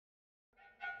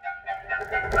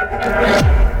I'm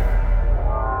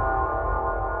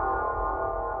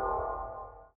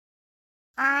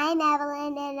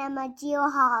Evelyn, and I'm a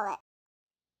geoholic.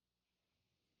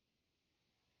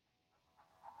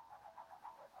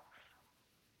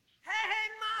 Hey,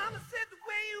 mama said the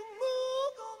way you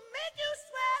move gonna make you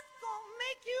sweat, gonna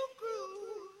make you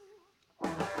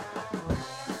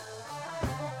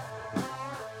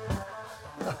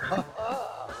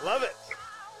groove. Love it.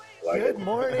 Good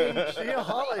morning,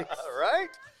 Geoholics. Right?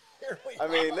 Here we I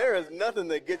mean, there is nothing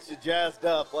that gets you jazzed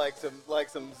up like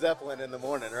some Zeppelin in the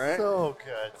morning, right? So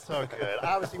good, so good.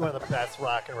 Obviously one of the best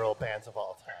rock and roll bands of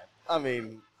all time. I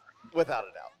mean, without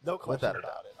a doubt. No question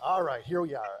about it. All right, here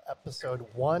we are, episode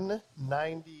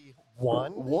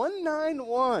 191.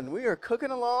 191. We are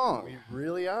cooking along. We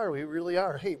really are, we really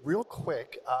are. Hey, real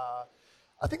quick,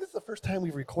 I think this is the first time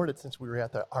we've recorded since we were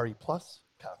at the RE Plus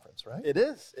conference, right? It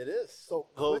is. So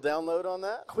a little download on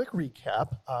that. Quick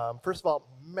recap. First of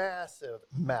all, massive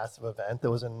event that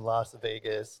was in Las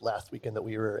Vegas last weekend that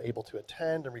we were able to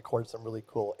attend and record some really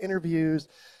cool interviews.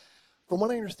 From what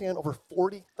I understand, over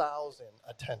 40,000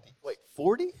 attendees. Wait,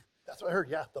 40? That's what I heard,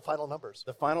 yeah, the final numbers.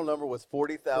 The final number was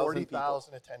 40,000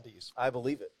 40,000 attendees. I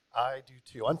believe it. I do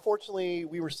too. Unfortunately,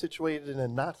 we were situated in a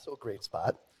not so great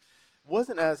spot.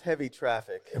 Wasn't as heavy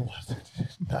traffic. It wasn't,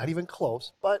 not even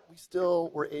close, but we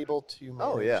still were able to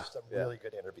manage some really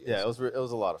good interviews. Yeah, it was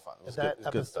a lot of fun. It was and that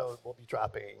good, good episode stuff. will be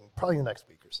dropping probably the next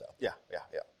week or so. Yeah.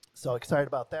 So excited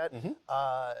about that.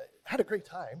 Had a great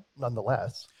time,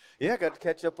 nonetheless. Yeah, got to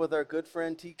catch up with our good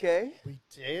friend TK. We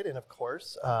did, and of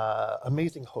course,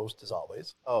 amazing host as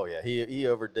always. Oh yeah, he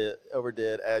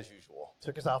overdid as usual.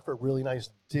 Took us out for a really nice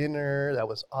dinner. That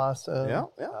was awesome. Yeah.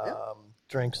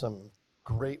 Drank some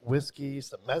great whiskey,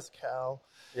 some mezcal.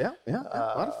 Yeah, a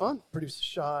lot of fun. Producer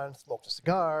Sean smoked a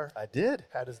cigar. I did.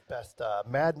 Had his best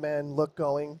Mad Men look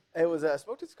going. It was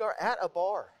smoked a cigar at a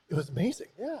bar. It was amazing.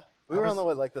 Yeah. We were on the,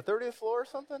 the 30th floor or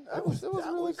something? It was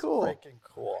really cool. Freaking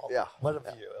cool. Yeah. What a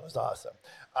view. It was awesome.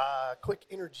 Quick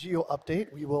Energeo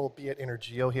update. We will be at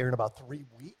Energeo here in about 3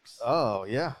 weeks. Oh,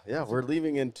 yeah. We're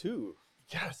leaving in 2.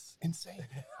 Yes. Insane.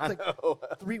 I know.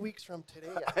 3 weeks from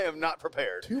today. I am not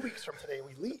prepared. 2 weeks from today,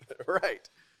 we leave. Right.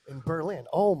 In Berlin.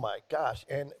 Oh, my gosh.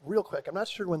 And real quick, I'm not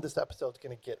sure when this episode is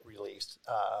going to get released,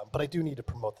 but I do need to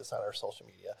promote this on our social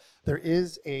media. There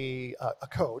is a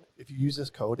code. If you use this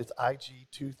code, it's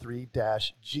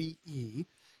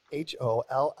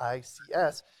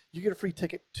IG23-GEHOLICS. You get a free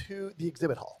ticket to the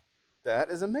exhibit hall.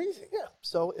 That is amazing. Yeah.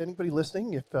 So anybody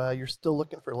listening, if you're still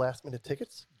looking for last-minute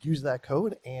tickets, use that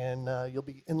code, and you'll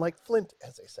be in like Flint,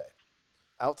 as they say.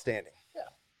 Outstanding. Yeah.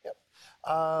 Yep.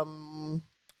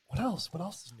 What else? What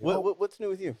else is new? What's new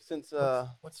with you?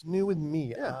 What's new with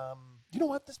me? Yeah. You know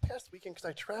what? This past weekend, because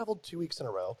I traveled 2 weeks in a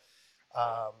row,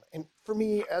 and for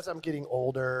me, as I'm getting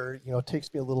older, it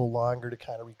takes me a little longer to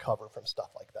kind of recover from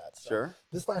stuff like that. So Sure.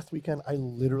 This last weekend, I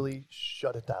literally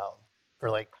shut it down for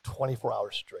like 24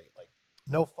 hours straight. Like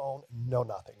no phone, no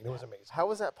nothing. It was amazing. How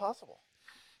was that possible?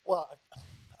 Well,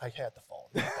 I had the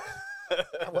phone.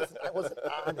 I wasn't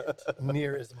on it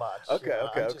near as much. Okay.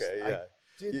 Yeah.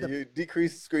 You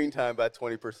decreased screen time by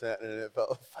 20%, and it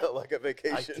felt like a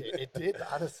vacation. It did,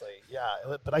 honestly. Yeah,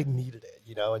 but I needed it,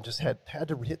 and just had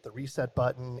to hit the reset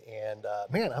button. And,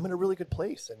 man, I'm in a really good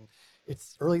place. And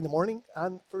it's early in the morning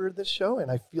for this show,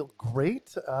 and I feel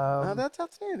great. That's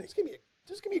outstanding. It's going to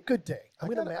be a good day. I'm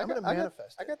going to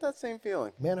manifest. I got that same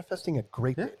feeling. Manifesting a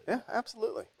great day. Yeah,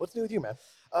 absolutely. What's new with you, man?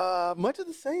 Much of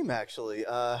the same, actually.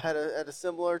 Had a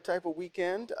similar type of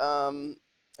weekend.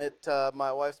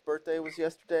 My wife's birthday was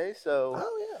yesterday, so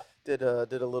did a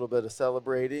little bit of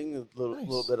celebrating, a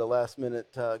little bit of last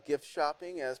minute gift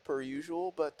shopping as per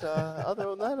usual. But other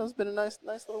than that, it's been a nice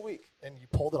little week. And you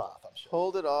pulled it off, I'm sure.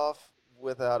 Pulled it off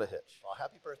without a hitch. Well,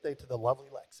 happy birthday to the lovely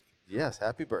Lexi. Yes,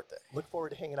 happy birthday. Look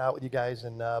forward to hanging out with you guys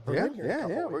in Berlin here in a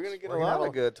couple weeks. We're going to get a lot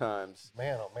of good times.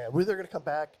 Man, oh man, we're either going to come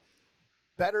back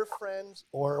better friends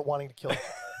or wanting to kill each other.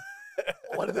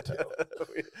 One of the two.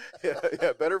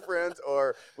 Yeah, better friends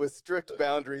or with strict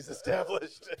boundaries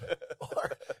established.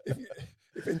 Or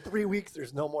if in 3 weeks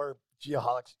there's no more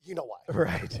Geoholics, you know why.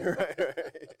 Right.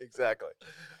 Exactly.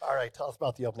 All right, tell us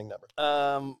about the opening number.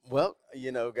 Well,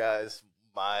 guys,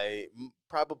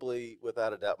 probably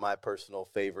without a doubt my personal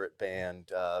favorite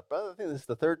band. I think this is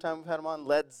the third time we've had them on,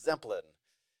 Led Zeppelin.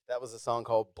 That was a song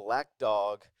called Black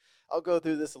Dog. I'll go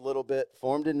through this a little bit.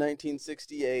 Formed in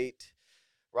 1968.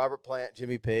 Robert Plant,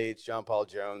 Jimmy Page, John Paul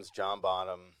Jones, John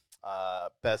Bonham,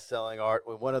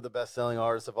 one of the best-selling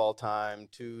artists of all time,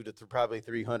 probably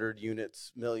 300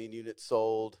 million units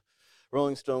sold.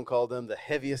 Rolling Stone called them the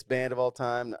heaviest band of all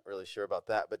time. Not really sure about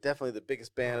that, but definitely the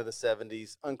biggest band of the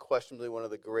 70s. Unquestionably one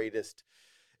of the greatest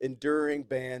enduring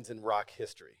bands in rock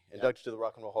history. Inducted to the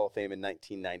Rock and Roll Hall of Fame in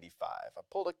 1995. I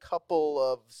pulled a couple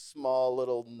of small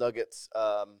little nuggets.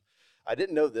 I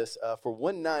didn't know this. For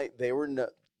one night,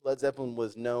 Led Zeppelin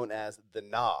was known as the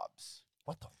Knobs.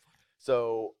 What the fuck?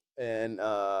 So in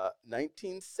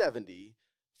 1970,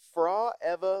 Frau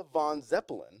Eva von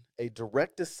Zeppelin, a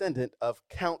direct descendant of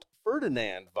Count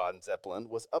Ferdinand von Zeppelin,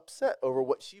 was upset over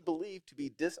what she believed to be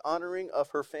dishonoring of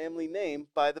her family name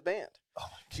by the band. Oh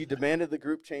She demanded the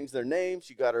group change their name.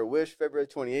 She got her wish. February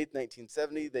 28,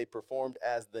 1970, they performed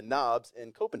as the Knobs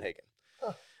in Copenhagen.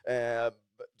 But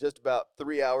just about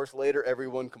 3 hours later,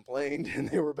 everyone complained, and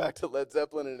they were back to Led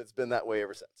Zeppelin, and it's been that way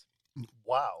ever since.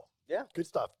 Wow. Yeah. Good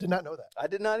stuff. Did not know that. I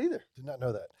did not either. Did not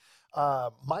know that.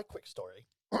 My quick story,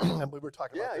 and we were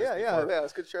talking about this before. Yeah.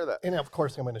 Let's good share that. And of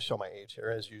course, I'm going to show my age here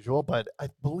as usual, but I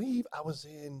believe I was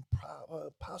in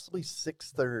possibly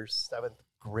 6th or 7th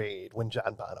grade when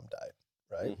John Bonham died,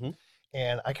 right? Mhm.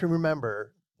 And I can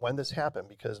remember when this happened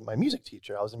because my music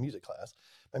teacher, I was in music class,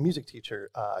 my music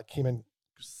teacher came in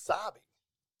sobbing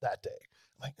that day.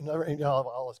 Like,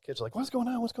 all us kids are like, what's going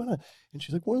on? What's going on? And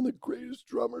she's like, one of the greatest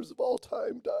drummers of all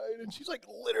time died. And she's like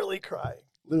literally crying.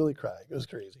 It was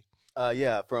crazy.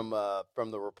 From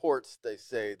the reports, they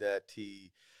say that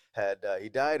he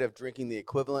died of drinking the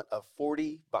equivalent of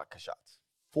 40 vodka shots.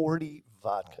 40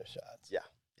 vodka shots. Yeah.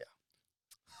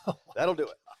 That'll do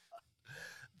it.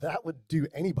 That would do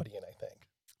anybody in, I think.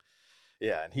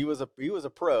 Yeah, and he was a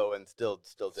pro and still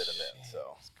did him in.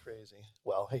 So It's crazy.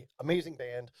 Well, hey, amazing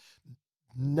band.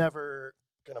 Never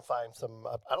gonna find some.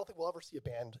 I don't think we'll ever see a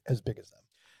band as big as them.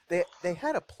 they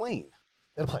had a plane.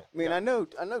 They're playing. I mean, I know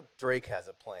Drake has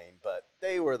a plane, but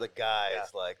they were the guys. Yeah.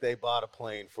 Like they bought a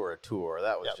plane for a tour.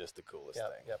 That was Yep. just the coolest Yeah,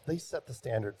 thing. yeah. They set the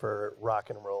standard for rock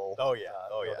and roll. Oh yeah,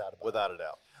 no doubt about it. without a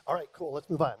doubt. All right, cool. Let's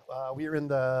move on. We are in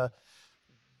the.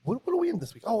 What are we in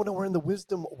this week? Oh no, we're in the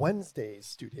Wisdom Wednesdays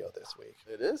studio this week.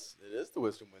 It is the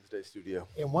Wisdom Wednesday studio.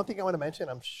 And one thing I want to mention,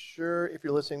 I'm sure if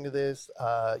you're listening to this,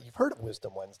 you've heard of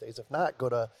Wisdom Wednesdays. If not, go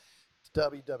to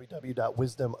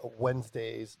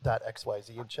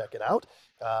www.wisdomwednesdays.xyz and check it out.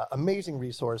 Amazing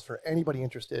resource for anybody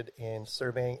interested in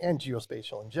surveying and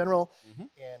geospatial in general. Mhm.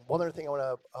 And one other thing I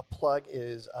want to plug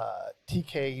is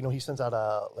TK. You know, he sends out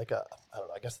I don't know,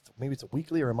 I guess maybe it's a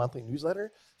weekly or a monthly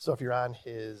newsletter. So if you're on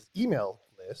his email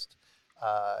list,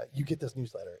 you get this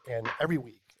newsletter, and every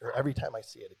week or every time I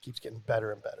see it, it keeps getting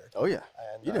better and better. Oh yeah,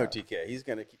 And you know TK. He's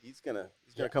gonna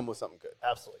come with something good.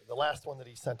 absolutely. The last one that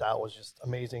he sent out was just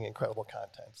amazing, incredible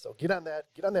content. So get on that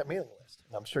mailing list,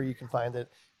 and I'm sure you can find it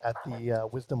at the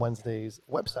Wisdom Wednesdays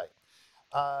website.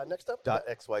 Next up,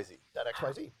 .xyz.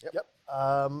 .xyz. Yep.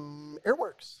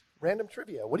 Airworks random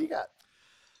trivia. What do you got?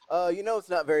 It's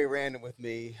not very random with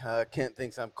me. Kent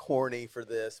thinks I'm corny for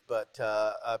this, but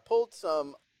I pulled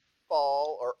some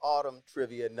fall or autumn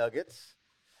trivia nuggets.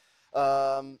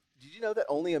 Did you know that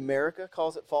only America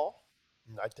calls it fall?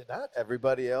 I did not.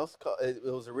 Everybody else, it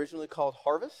was originally called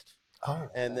harvest, Oh,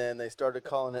 and then they started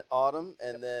calling it autumn,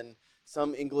 and then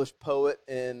some English poet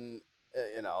in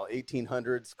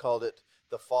 1800s called it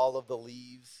the fall of the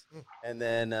leaves, and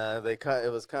then it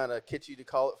was kind of kitschy to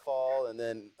call it fall, and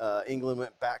then England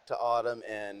went back to autumn,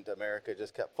 and America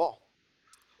just kept fall.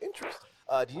 interesting.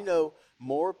 Do you know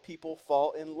more people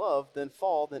fall in love than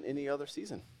any other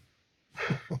season?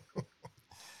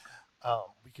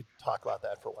 We could talk about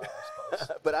that for a while, I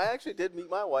suppose. But I actually did meet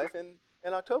my wife in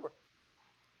October.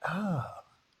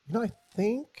 I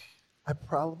think I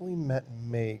probably met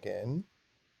Megan.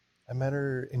 I met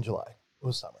her in July. It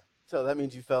was summer. So that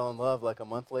means you fell in love like a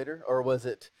month later, or was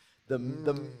it the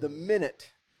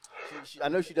minute? I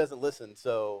know she doesn't listen,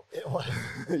 so It was.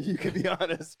 you can be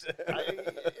honest.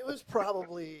 It was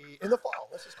probably in the fall.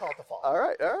 Let's just call it the fall. All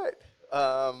right.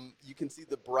 You can see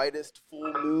the brightest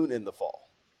full moon in the fall.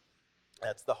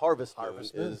 That's the harvest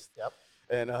moon. Yep.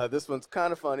 And this one's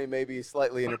kind of funny, maybe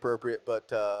slightly inappropriate, but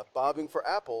bobbing for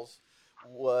apples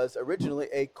was originally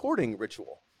a courting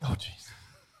ritual. Oh, jeez.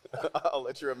 I'll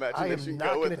let your imagination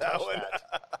not go with gonna that touch one. that.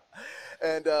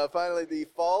 And finally, the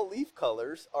fall leaf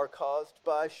colors are caused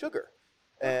by sugar.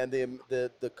 And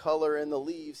the color in the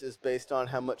leaves is based on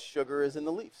how much sugar is in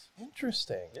the leaves.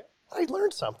 Interesting. Yeah. I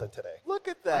learned something today. Look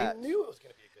at that. I knew it was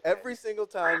going to be a good day. Every single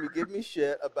time you give me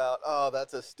shit about, oh,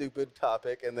 that's a stupid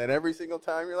topic. And then every single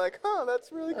time you're like, oh,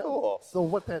 that's really cool. So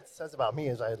what that says about me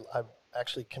is I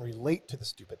actually can relate to the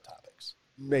stupid topics.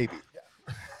 Maybe.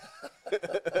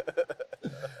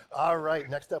 All right.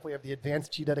 Next up, we have the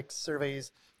Advanced Genetic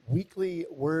Surveys Weekly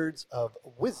Words of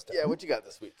Wisdom. Yeah, what you got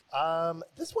this week?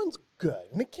 This one's good.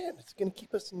 And again, it's going to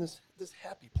keep us in this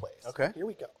happy place. Okay. Here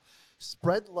we go.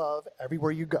 Spread love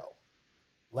everywhere you go.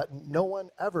 Let no one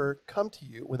ever come to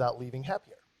you without leaving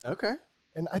happier. Okay.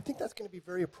 And I think that's going to be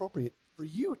very appropriate for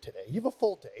you today. You have a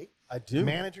full day. I do.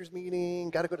 Manager's meeting,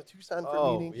 got to go to Tucson for a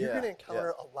Oh, meeting. You're yeah, going to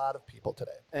encounter a lot of people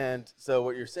today. And so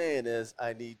what you're saying is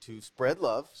I need to spread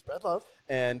love Spread love.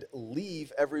 and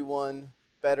leave everyone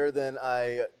better than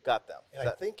I got them. And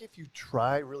I think if you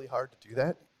try really hard to do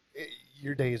that,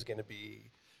 your day is going to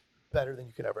be better than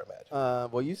you could ever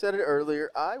imagine. Well, you said it earlier.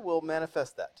 I will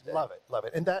manifest that today. Love it, love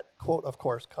it. And that quote, of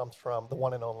course, comes from the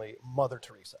one and only Mother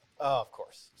Teresa. Oh, of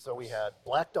course. So we had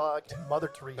Black Dog and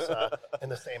Mother Teresa in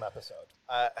the same episode.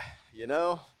 You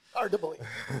know, Hard to believe.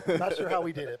 Not sure how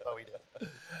we did it, but we did.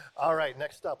 All right,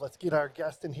 next up, let's get our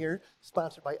guest in here.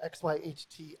 Sponsored by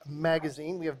XYHT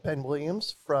Magazine. We have Ben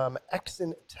Williams from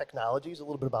Exyn Technologies. A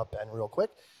little bit about Ben real quick.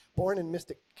 Born in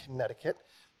Mystic, Connecticut.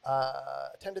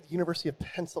 Attended the University of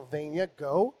Pennsylvania.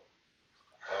 Go.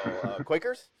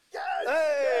 Quakers? Yes!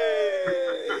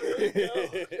 Hey!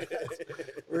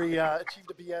 Where he achieved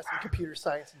a BS in computer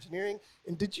science engineering.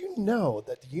 And did you know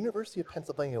that the University of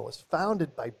Pennsylvania was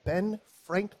founded by Ben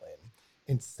Franklin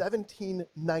in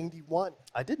 1791?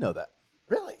 I did know that.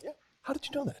 Really? Yeah. How did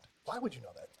you know that? Why would you know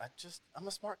that? I'm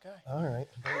a smart guy. All right,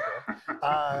 there you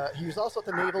go. He was also at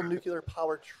the Naval Nuclear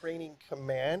Power Training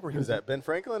Command. Where he Who's that, Ben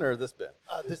Franklin or this Ben?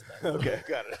 This Ben. Okay,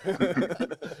 got it.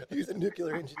 He was a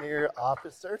nuclear engineer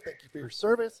officer. Thank you for your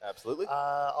service. Absolutely.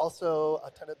 Also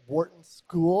attended Wharton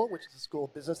School, which is a school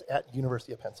of business at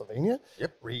University of Pennsylvania.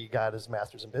 Yep. Where he got his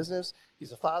master's in business.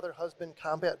 He's a father, husband,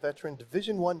 combat veteran,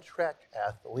 Division I track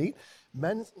athlete,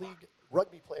 men's league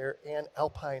rugby player, and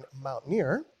alpine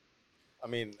mountaineer. I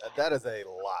mean, that is a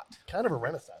lot. Kind of a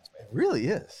renaissance man. It really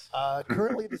is.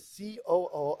 Currently the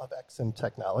COO of Exyn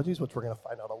Technologies, which we're going to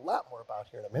find out a lot more about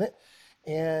here in a minute.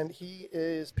 And he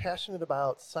is passionate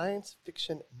about science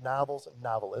fiction novels and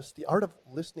novelists, the art of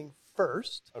listening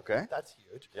first. Okay. That's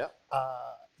huge. Yeah.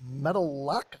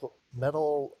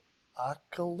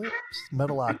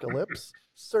 Metalocalypse,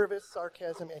 service,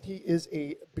 sarcasm, and he is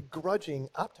a begrudging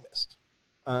optimist.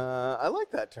 I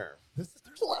like that term. There's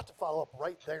a lot to follow up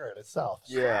right there in itself.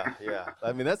 Yeah.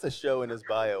 I mean, that's a show in his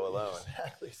bio alone.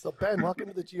 Exactly. So, Ben, welcome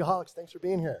to the Geoholics. Thanks for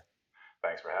being here.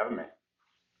 Thanks for having me.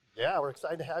 Yeah, we're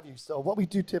excited to have you. So what we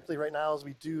do typically right now is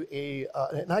we do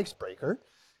an icebreaker.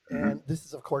 And this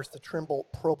is, of course, the Trimble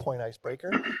ProPoint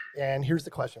icebreaker. And here's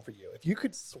the question for you. If you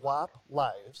could swap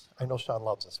lives, I know Sean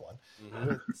loves this one,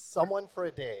 with someone for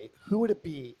a day, who would it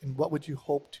be and what would you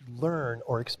hope to learn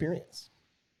or experience?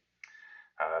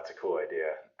 That's a cool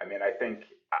idea. I mean, I think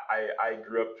I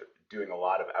grew up doing a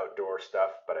lot of outdoor stuff,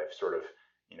 but I've sort of,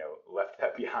 left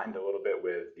that behind a little bit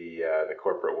with the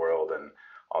corporate world and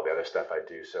all the other stuff I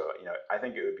do. So, I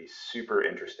think it would be super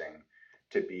interesting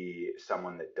to be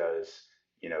someone that does,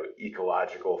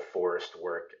 ecological forest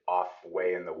work off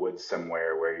way in the woods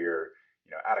somewhere where you're,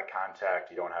 out of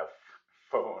contact, you don't have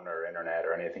phone or internet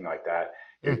or anything like that.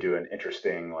 You're doing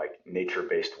interesting, like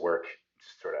nature-based work,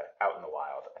 sort of out in the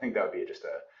wild. I think that would be just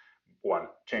one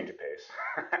change of pace,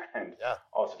 and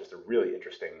also just a really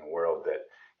interesting world that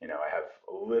I have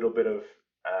a little bit of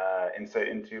insight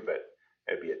into, but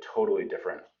it'd be a totally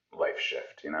different life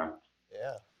shift. Yeah.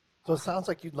 So it sounds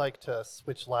like you'd like to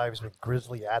switch lives with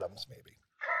Grizzly Adams, maybe.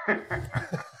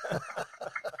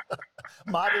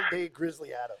 Modern day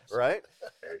Grizzly Adams. Right?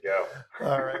 There you go.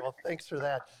 All right. Well, thanks for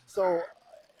that. So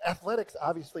athletics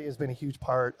obviously has been a huge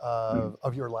part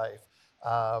of your life.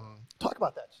 Talk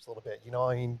about that just a little bit.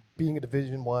 Being a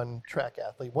Division I track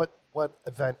athlete, what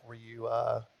event were you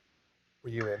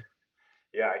in?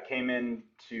 Yeah, I came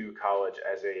into college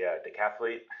as a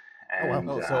decathlete,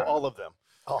 and So all of them.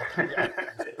 Oh, yeah.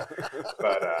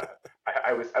 but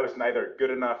I was neither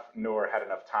good enough nor had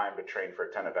enough time to train for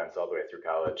 10 events all the way through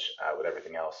college with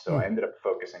everything else. So I ended up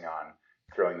focusing on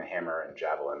throwing the hammer and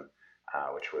javelin,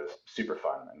 which was super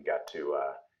fun, and got to do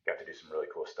some really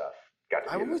cool stuff.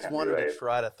 I always wanted to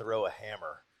try to throw a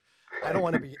hammer. I don't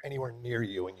want to be anywhere near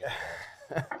you when you do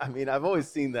that. I mean, I've always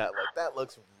seen that. Like, that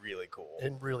looks really cool.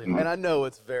 And really And I know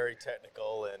it's very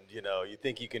technical, and you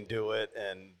think you can do it,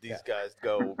 and these guys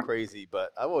go crazy.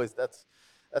 But that's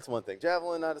one thing.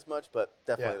 Javelin, not as much, but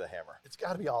definitely the hammer. It's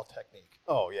got to be all technique.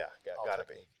 Oh yeah, gotta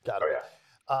be. Got to be.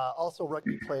 Also,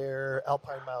 rugby player,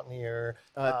 alpine mountaineer.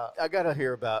 I gotta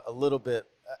hear about a little bit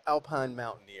alpine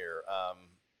mountaineer.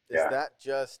 Is that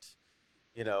just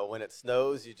when it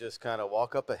snows, you just kind of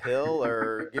walk up a hill,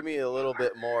 or give me a little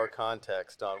bit more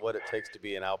context on what it takes to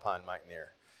be an alpine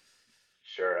mountaineer?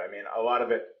 Sure. I mean, a lot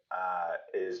of it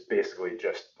is basically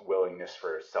just willingness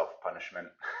for self-punishment.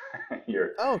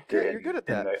 You're good at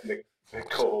that. In the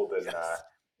cold and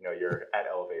you're at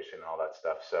elevation and all that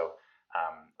stuff. So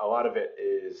a lot of it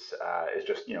is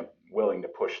just willing to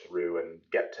push through and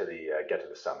get to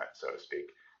the summit, so to speak,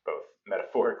 both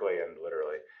metaphorically and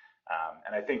literally.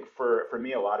 And I think for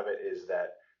me, a lot of it is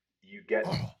that you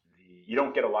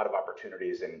don't get a lot of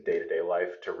opportunities in day to day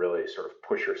life to really sort of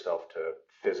push yourself to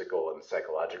physical and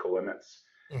psychological limits.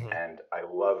 Hmm. And I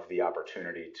love the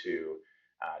opportunity to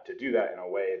do that in a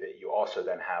way that you also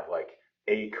then have like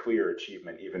a clear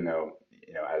achievement, even though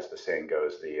as the saying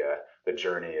goes, the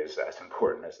journey is as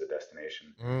important as the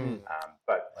destination. Mm,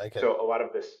 But like it. so a lot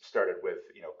of this started with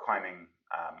climbing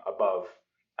above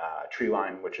tree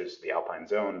line, which is the alpine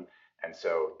zone. And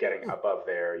so getting above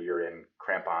there, you're in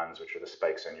crampons, which are the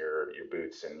spikes on your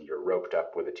boots, and you're roped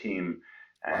up with a team.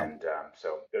 Wow. And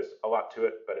so there's a lot to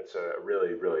it, but it's a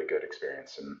really, really good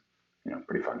experience and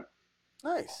pretty fun.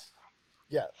 Nice.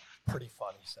 Yeah, pretty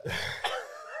fun, he said.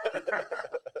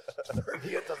 For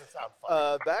me, it doesn't sound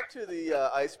fun. Back to the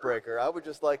icebreaker. I would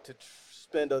just like to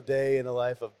spend a day in the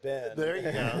life of Ben. There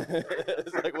you go.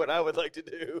 It's like what I would like to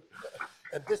do.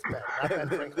 And this Ben, not Ben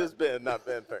Franklin. This Ben, not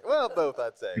Ben Franklin. Well, both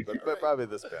I'd say, but probably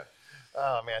this Ben.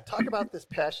 Oh, man. Talk about this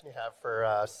passion you have for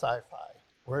sci-fi.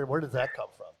 Where does that come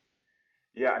from?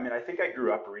 Yeah, I mean, I think I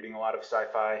grew up reading a lot of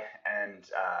sci-fi, and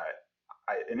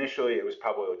initially it was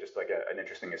probably just like an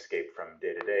interesting escape from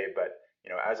day to day. But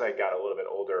as I got a little bit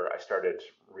older, I started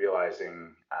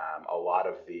realizing a lot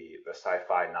of the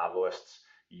sci-fi novelists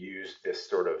used this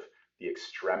sort of the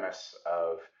extremis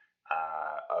of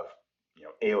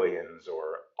aliens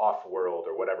or off-world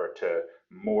or whatever to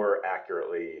more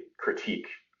accurately critique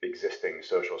existing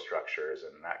social structures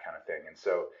and that kind of thing. And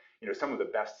so some of the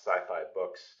best sci-fi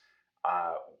books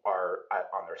are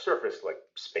on their surface like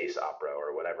space opera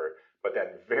or whatever, but then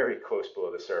very close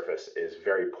below the surface is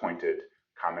very pointed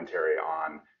commentary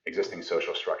on existing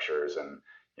social structures and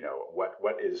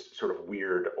what is sort of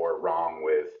weird or wrong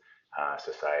with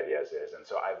society as is. And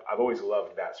so I've always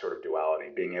loved that sort of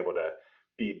duality, being able to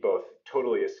be both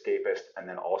totally escapist and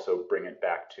then also bring it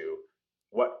back to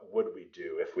what would we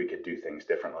do if we could do things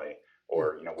differently,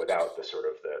 or without the sort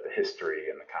of the history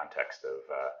and the context of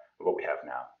what we have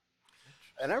now.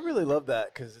 And I really love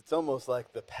that because it's almost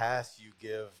like the pass you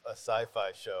give a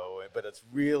sci-fi show, but it's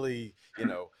really,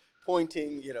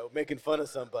 pointing, making fun of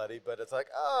somebody, but it's like,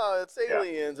 oh, it's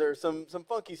aliens or some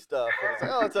funky stuff. And it's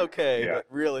like, oh, it's okay. Yeah. But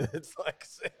really, it's like,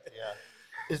 Yeah.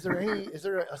 Is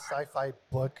there a sci-fi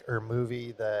book or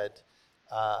movie that,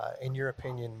 in your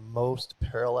opinion, most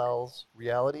parallels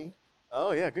reality?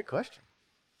 oh, yeah, good question.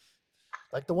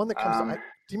 Like the one that comes.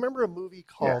 Do you remember a movie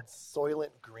called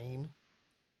Soylent Green?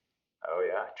 Oh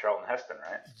yeah, Charlton Heston,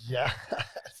 right? Yes.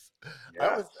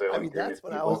 Yeah. That's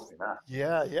when I was.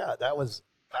 Yeah. That was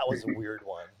a weird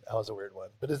one.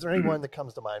 But is there any one that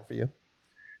comes to mind for you?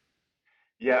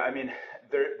 Yeah, I mean,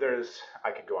 there's.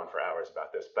 I could go on for hours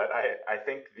about this, but I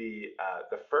think the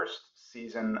first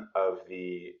season of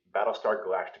the Battlestar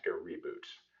Galactica reboot,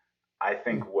 I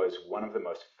think, was one of the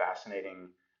most fascinating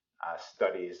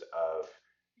studies of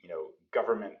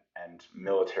government and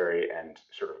military and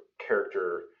sort of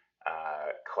character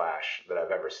clash that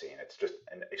I've ever seen. It's just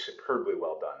a superbly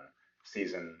well done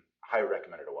season. Highly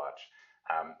recommended to watch.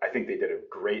 I think they did a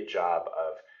great job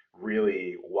of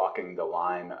really walking the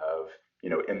line of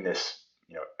in this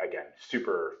again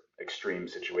super extreme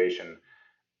situation.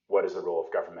 What is the role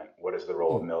of government? What is the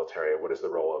role of military? What is the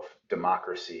role of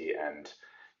democracy? And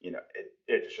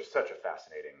it's just such a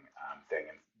fascinating thing,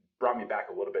 and brought me back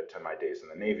a little bit to my days in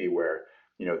the Navy, where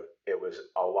it was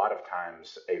a lot of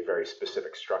times a very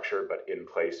specific structure, but in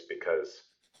place because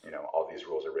all these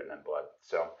rules are written in blood.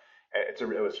 So it was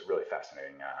a really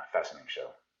fascinating show.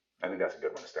 I think that's a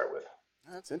good one to start with.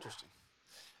 That's interesting.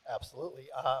 Absolutely.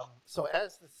 So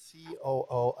as the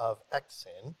COO of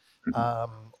Exyn,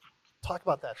 talk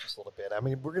about that just a little bit. I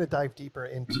mean, we're going to dive deeper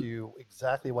into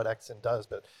exactly what Exyn does,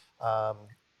 but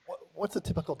what's a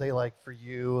typical day like for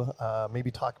you? Maybe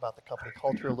talk about the company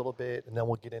culture a little bit, and then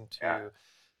we'll get into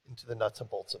the nuts and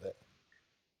bolts of it.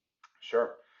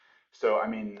 Sure. So, I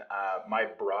mean, my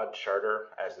broad charter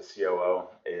as the COO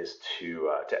is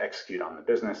to execute on the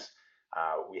business.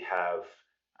 We have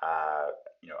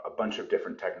a bunch of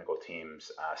different technical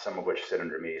teams, some of which sit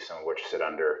under me, some of which sit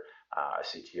under a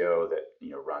CTO that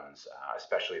runs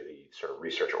especially the sort of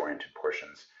research-oriented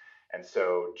portions. And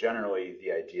so, generally,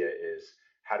 the idea is,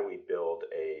 how do we build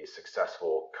a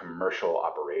successful commercial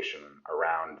operation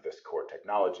around this core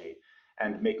technology,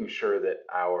 and making sure that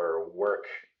our work,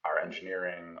 our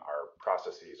engineering, our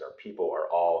processes, our people are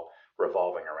all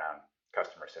revolving around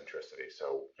customer centricity.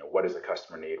 So, what does the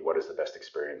customer need? What is the best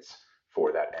experience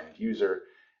for that end user?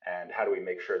 and how do we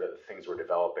make sure that the things we're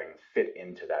developing fit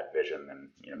into that vision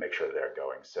and make sure that they're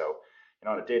going. So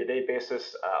on a day-to-day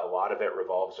basis, a lot of it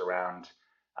revolves around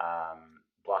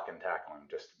block and tackling,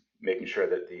 just making sure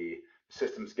that the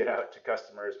systems get out to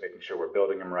customers, making sure we're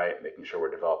building them right, making sure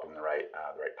we're developing the right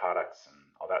products and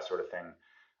all that sort of thing.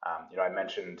 I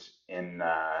mentioned in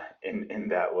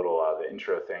that little the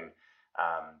intro thing.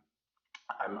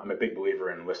 I'm a big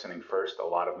believer in listening first. A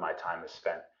lot of my time is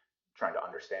spent trying to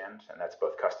understand, and that's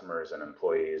both customers and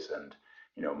employees and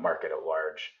market at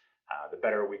large. The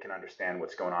better we can understand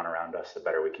what's going on around us, the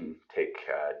better we can take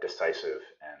decisive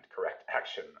and correct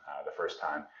action the first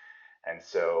time. And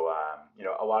so,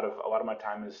 a lot of my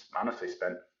time is honestly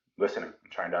spent listening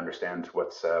and trying to understand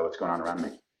what's going on around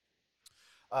me.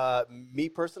 Me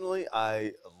personally,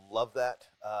 I love that.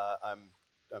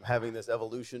 I'm having this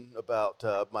evolution about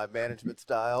my management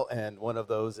style, and one of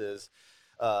those is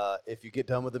if you get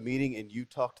done with a meeting and you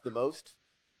talked the most,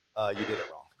 you did it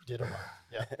wrong. You did it wrong.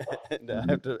 Yeah. And I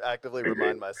have to actively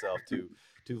remind myself to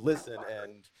listen,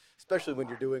 and especially when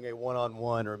you're doing a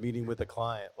one-on-one or a meeting with a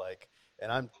client,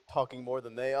 and I'm talking more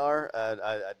than they are,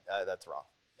 that's wrong.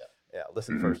 Yeah,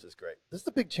 listen first is great. This is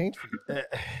a big change for you.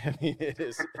 I mean, it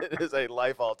is a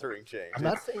life-altering change. I'm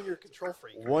not saying you're a control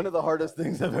freak. One of the hardest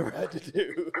things I've ever had to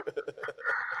do.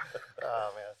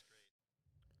 Oh, man, that's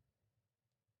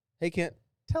great. Hey, Kent,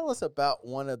 tell us about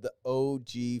one of the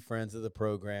OG friends of the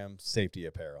program, Safety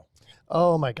Apparel.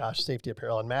 Oh my gosh, Safety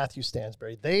Apparel and Matthew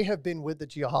Stansberry. They have been with the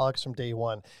Geoholics from day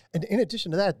one. And in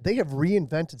addition to that, they have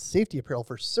reinvented safety apparel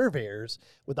for surveyors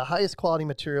with the highest quality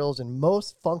materials and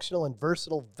most functional and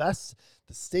versatile vests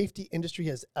the safety industry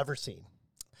has ever seen.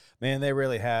 Man, they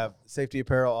really have. Safety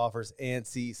Apparel offers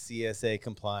ANSI CSA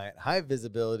compliant, high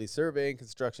visibility surveying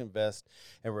construction vests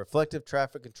and reflective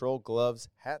traffic control gloves,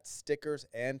 hats, stickers,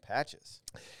 and patches.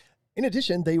 In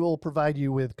addition, they will provide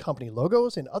you with company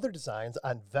logos and other designs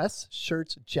on vests,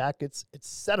 shirts, jackets,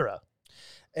 etc.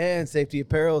 And Safety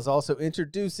Apparel is also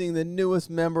introducing the newest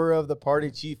member of the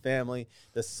Party Chief family,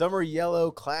 the Summer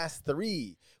Yellow Class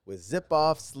 3, with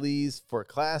zip-off sleeves for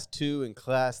Class 2 and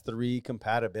Class 3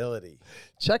 compatibility.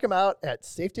 Check them out at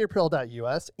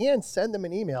safetyapparel.us and send them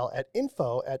an email at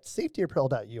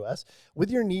info@safetyapparel.us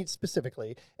with your needs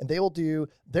specifically, and they will do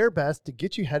their best to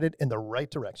get you headed in the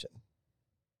right direction.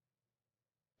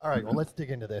 All right, well, let's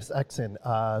dig into this.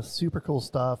 Exyn, super cool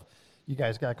stuff you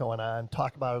guys got going on.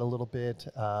 Talk about it a little bit.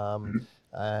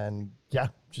 And yeah,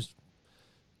 just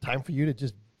time for you to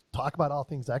just talk about all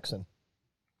things Exyn.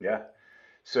 Yeah.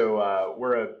 So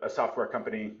we're a software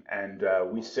company, and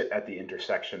we sit at the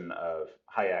intersection of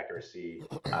high accuracy,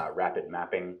 rapid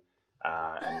mapping,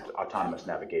 and autonomous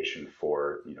navigation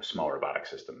for small robotic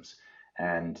systems.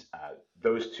 And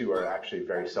those two are actually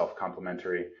very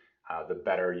self-complementary. The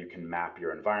better you can map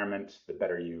your environment, the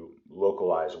better you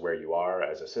localize where you are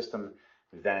as a system,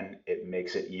 then it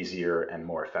makes it easier and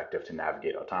more effective to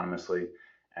navigate autonomously.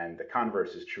 And the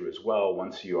converse is true as well.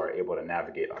 Once you are able to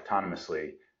navigate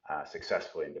autonomously,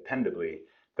 successfully and dependably,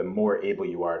 the more able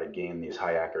you are to gain these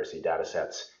high accuracy data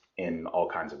sets in all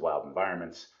kinds of wild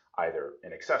environments, either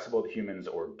inaccessible to humans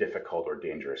or difficult or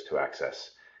dangerous to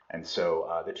access. And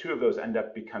so the two of those end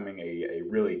up becoming a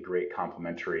really great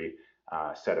complementary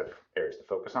set of areas to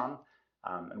focus on.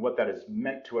 And what that has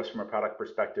meant to us from a product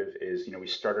perspective is, we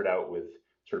started out with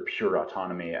sort of pure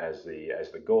autonomy as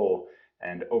the goal.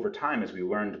 And over time, as we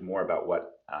learned more about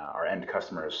what our end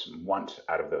customers want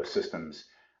out of those systems,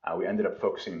 we ended up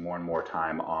focusing more and more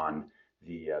time on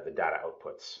the data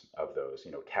outputs of those,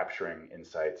 capturing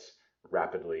insights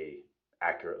rapidly,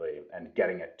 accurately, and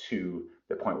getting it to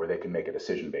the point where they can make a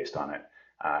decision based on it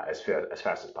as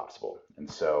fast as possible. And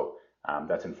so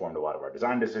that's informed a lot of our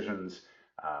design decisions,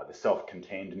 the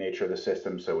self-contained nature of the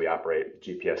system. So we operate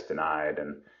GPS denied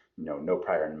and no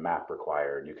prior map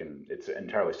required. It's an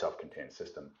entirely self-contained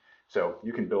system. So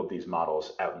you can build these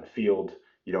models out in the field.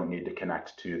 You don't need to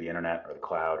connect to the internet or the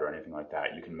cloud or anything like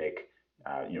that. You can make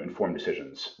informed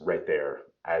decisions right there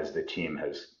as the team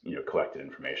has collected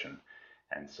information.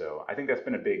 And so I think that's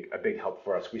been a big help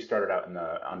for us. We started out in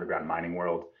the underground mining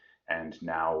world, and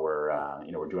now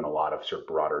we're doing a lot of sort of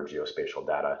broader geospatial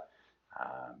data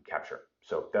capture.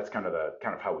 So that's kind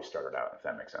of how we started out, if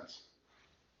that makes sense.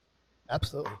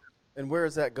 Absolutely. And where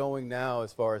is that going now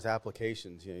as far as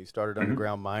applications? You started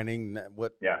underground mining.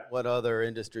 What other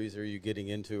industries are you getting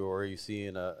into, or are you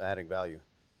seeing adding value?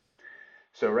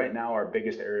 So right now, our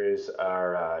biggest areas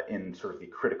are in sort of the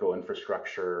critical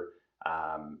infrastructure,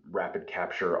 rapid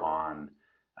capture on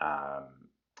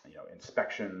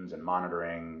inspections and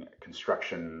monitoring,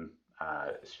 construction,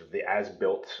 sort of the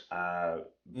as-built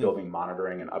building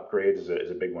monitoring and upgrades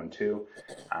is a big one too.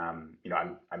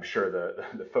 I'm sure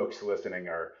the folks listening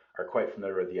are quite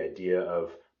familiar with the idea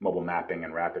of mobile mapping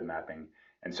and rapid mapping.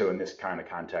 And so in this kind of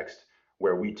context,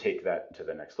 where we take that to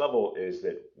the next level is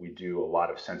that we do a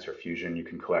lot of sensor fusion. You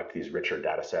can collect these richer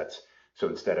data sets. So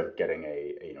instead of getting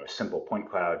a simple point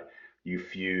cloud, you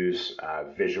fuse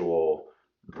visual,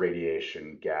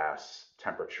 radiation, gas,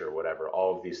 temperature, whatever.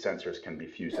 All of these sensors can be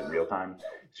fused in real time.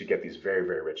 So you get these very,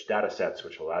 very rich data sets,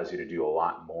 which allows you to do a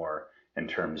lot more in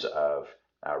terms of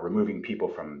removing people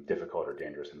from difficult or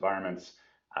dangerous environments,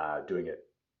 doing it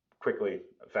quickly,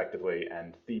 effectively,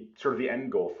 and the sort of the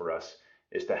end goal for us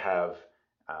is to have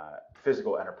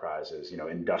physical enterprises,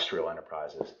 industrial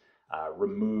enterprises,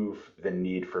 remove the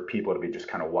need for people to be just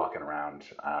kind of walking around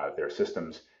their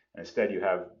systems. And instead, you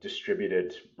have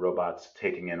distributed robots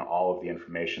taking in all of the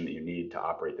information that you need to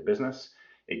operate the business.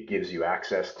 It gives you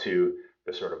access to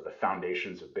the sort of the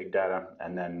foundations of big data,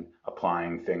 and then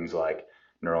applying things like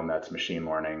neural nets, machine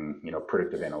learning,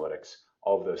 predictive analytics,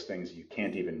 all of those things you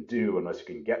can't even do unless you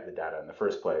can get the data in the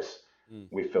first place.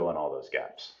 We fill in all those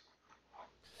gaps.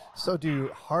 So do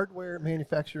hardware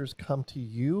manufacturers come to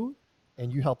you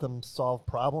and you help them solve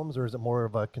problems, or is it more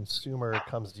of a consumer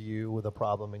comes to you with a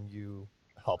problem and you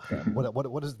help them?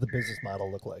 What does the business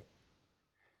model look like?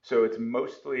 So it's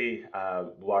mostly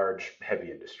large,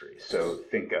 heavy industry. So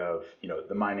think of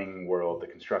the mining world, the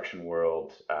construction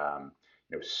world,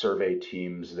 survey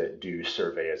teams that do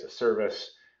survey as a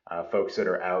service, folks that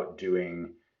are out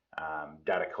doing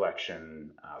data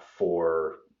collection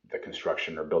for the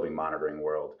construction or building monitoring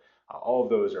world. All of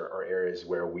those are areas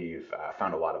where we've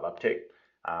found a lot of uptake.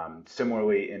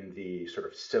 Similarly, in the sort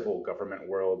of civil government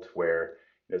world, where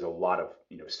there's a lot of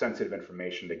sensitive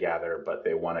information to gather, but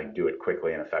they want to do it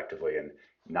quickly and effectively and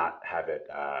not have it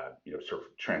sort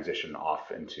of transition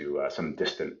off into some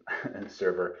distant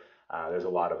server. There's a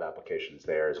lot of applications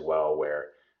there as well where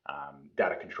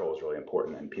data control is really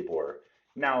important, and people are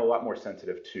now a lot more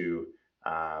sensitive to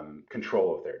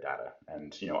control of their data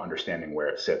and understanding where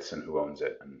it sits and who owns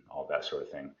it and all that sort of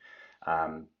thing.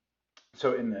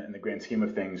 So in the grand scheme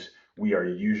of things, we are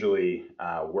usually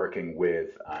working with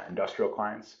industrial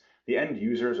clients. The end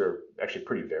users are actually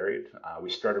pretty varied. We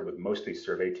started with mostly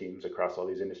survey teams across all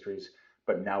these industries,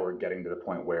 but now we're getting to the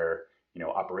point where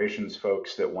operations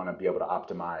folks that want to be able to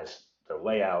optimize the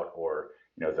layout or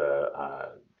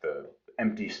the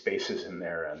empty spaces in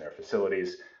their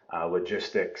facilities,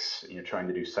 logistics, trying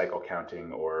to do cycle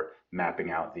counting or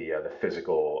mapping out the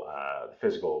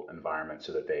physical environment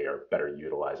so that they are better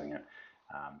utilizing it.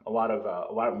 A lot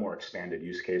of more expanded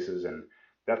use cases, and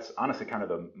that's honestly kind of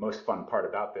the most fun part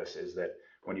about this is that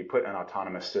when you put an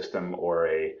autonomous system or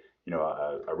a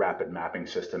rapid mapping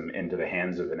system into the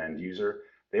hands of an end user,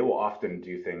 they will often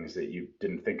do things that you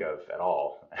didn't think of at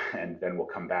all, and then we'll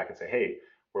come back and say, "Hey,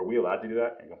 were we allowed to do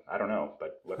that?" And you go, "I don't know,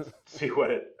 but let's see what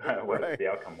Right. the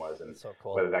outcome was and So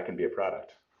cool. whether that can be a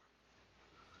product."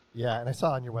 Yeah, and I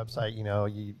saw on your website,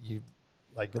 you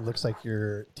like it looks like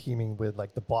you're teaming with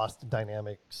like the Boston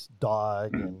Dynamics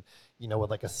dog, and with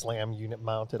like a SLAM unit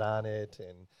mounted on it,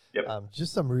 and Yep.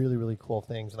 just some really really cool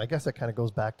things. And I guess that kind of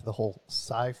goes back to the whole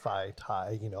sci-fi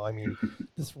tie. I mean,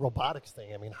 this robotics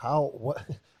thing. I mean,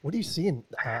 what are you seeing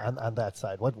on that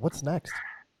side? What's next?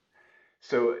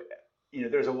 So,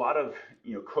 there's a lot of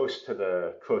close to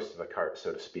the cart,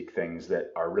 so to speak, things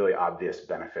that are really obvious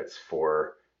benefits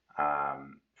for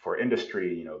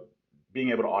industry.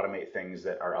 Being able to automate things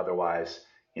that are otherwise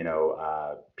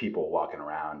people walking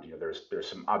around. There's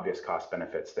some obvious cost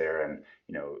benefits there, and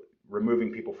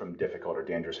removing people from difficult or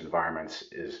dangerous environments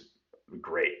is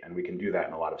great, and we can do that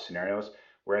in a lot of scenarios.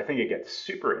 Where I think it gets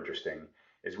super interesting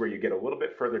is where you get a little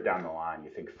bit further down the line.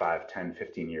 You think 5, 10,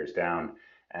 15 years down,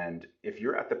 and if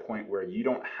you're at the point where you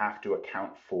don't have to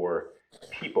account for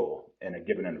people in a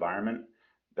given environment,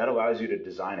 that allows you to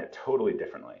design it totally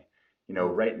differently.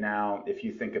 Right now, if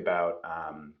you think about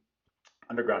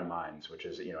underground mines, which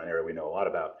is an area we know a lot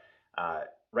about,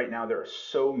 right now there are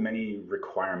so many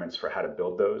requirements for how to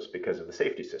build those because of the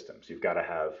safety systems. You've got to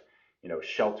have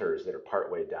shelters that are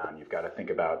partway down. You've got to think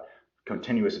about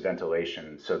continuous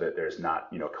ventilation so that there's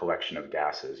not collection of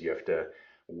gases. You have to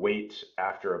wait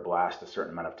after a blast a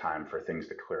certain amount of time for things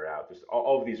to clear out. There's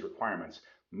all of these requirements,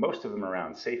 most of them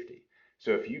around safety.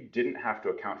 So if you didn't have to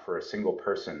account for a single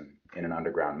person in an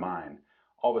underground mine,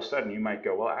 all of a sudden you might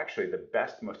go, well, actually the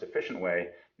best, most efficient way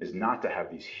is not to have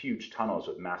these huge tunnels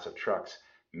with massive trucks.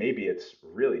 Maybe it's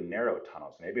really narrow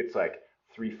tunnels. Maybe it's like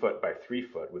 3 foot by 3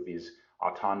 foot with these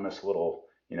autonomous little,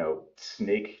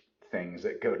 snake things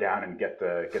that go down and get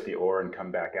the ore and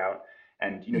come back out.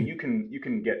 And you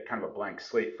can get kind of a blank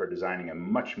slate for designing a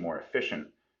much more efficient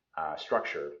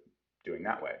structure doing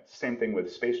that way. It's the same thing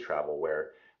with space travel, where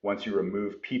once you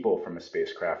remove people from a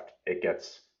spacecraft, it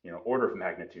gets order of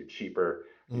magnitude cheaper.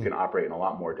 You can operate in a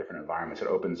lot more different environments. It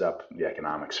opens up the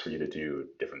economics for you to do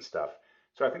different stuff.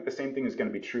 So I think the same thing is going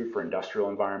to be true for industrial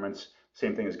environments.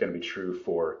 Same thing is going to be true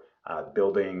for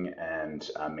building and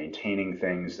maintaining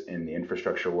things in the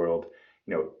infrastructure world.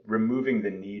 Removing the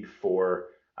need for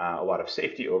a lot of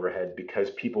safety overhead because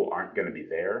people aren't going to be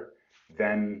there,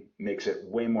 then makes it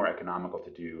way more economical to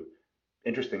do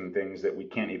interesting things that we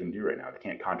can't even do right now. We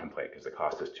can't contemplate because the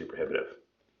cost is too prohibitive.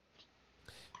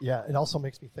 Yeah, it also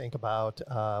makes me think about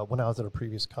when I was at a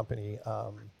previous company,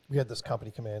 we had this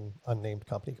company come in, unnamed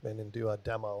company come in and do a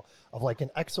demo of like an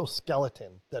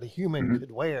exoskeleton that a human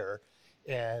could wear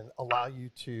and allow you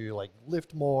to like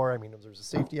lift more. I mean, there's a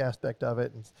safety aspect of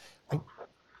it. And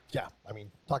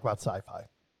talk about sci-fi.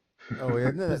 Oh,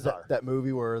 yeah. Bizarre. That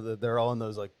movie where they're all in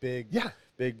those like big, Yeah.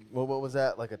 what was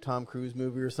that? Like a Tom Cruise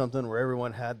movie or something where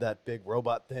everyone had that big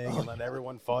robot thing and then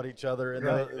everyone fought each other. And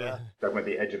Right, yeah. Talking about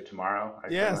the Edge of Tomorrow?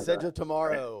 Yes, Edge of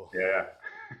Tomorrow. Right?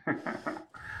 Yeah. Yeah,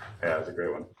 that's a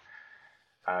great one.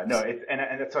 No,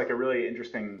 it's like a really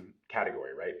interesting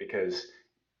category, right? Because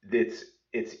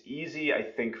it's easy, I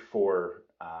think, for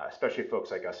especially folks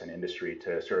like us in industry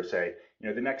to sort of say,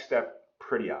 the next step,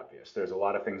 pretty obvious. There's a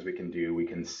lot of things we can do. We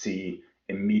can see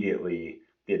immediately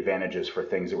the advantages for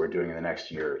things that we're doing in the next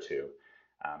year or two.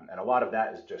 And a lot of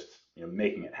that is just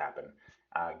making it happen.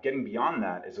 Getting beyond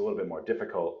that is a little bit more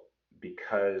difficult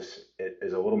because it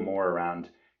is a little more around,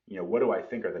 what do I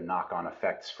think are the knock-on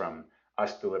effects from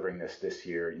us delivering this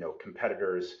year,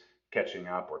 competitors catching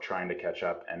up or trying to catch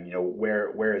up, and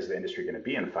where is the industry going to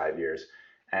be in 5 years?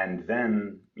 And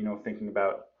then thinking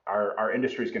about our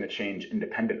industry is going to change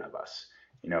independent of us.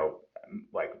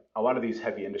 Like a lot of these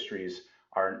heavy industries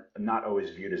are not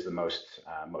always viewed as the most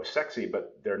sexy,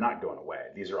 but they're not going away.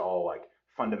 These are all like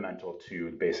fundamental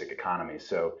to the basic economy.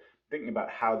 So thinking about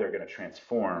how they're going to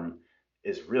transform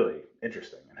is really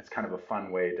interesting, and it's kind of a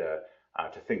fun way to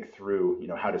think through.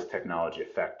 How does technology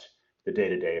affect the day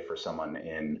to day for someone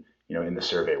in in the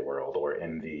survey world or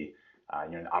in the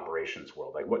in the operations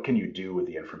world? Like, what can you do with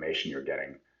the information you're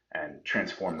getting and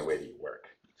transform the way that you work?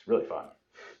 It's really fun.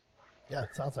 Yeah,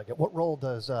 it sounds like it. What role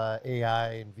does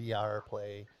AI and VR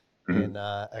play in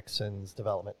Exyn's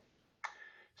development?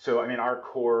 So, I mean, our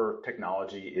core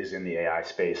technology is in the AI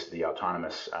space. The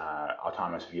autonomous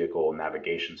vehicle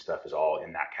navigation stuff is all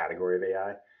in that category of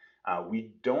AI.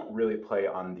 We don't really play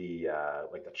on the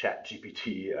like the Chat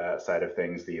GPT side of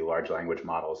things, the large language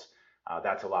models.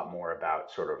 That's a lot more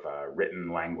about sort of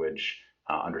written language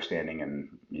understanding and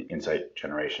insight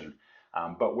generation.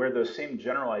 But where those same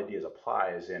general ideas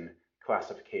apply is in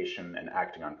classification and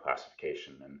acting on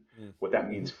classification. And what that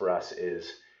means for us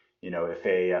is,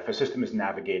 if a system is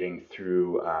navigating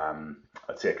through,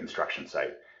 let's say, a construction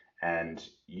site, and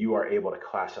you are able to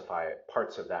classify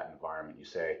parts of that environment, you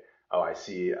say, oh, I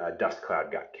see a dust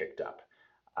cloud got kicked up.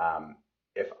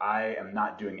 If I am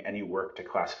not doing any work to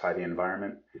classify the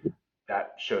environment,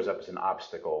 that shows up as an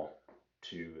obstacle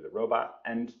to the robot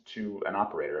and to an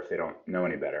operator if they don't know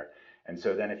any better. And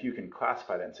so then if you can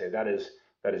classify that and say that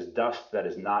is dust, that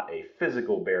is not a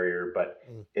physical barrier, but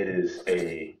it is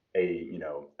a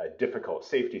difficult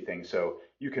safety thing, so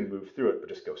you can move through it but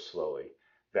just go slowly,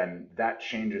 then that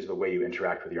changes the way you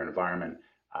interact with your environment.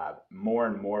 More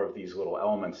and more of these little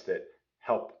elements that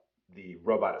help the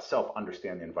robot itself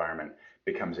understand the environment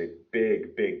becomes a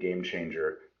big game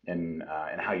changer in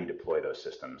how you deploy those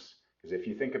systems. Because if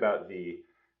you think about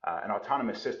an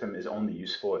autonomous system is only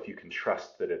useful if you can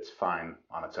trust that it's fine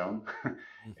on its own.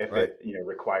 If right. it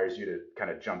requires you to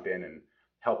kind of jump in and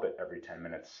help it every 10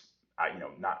 minutes,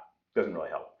 doesn't really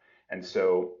help. And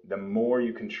so the more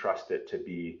you can trust it to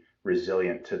be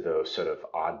resilient to those sort of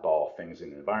oddball things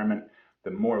in the environment,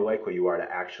 the more likely you are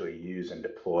to actually use and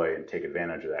deploy and take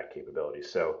advantage of that capability.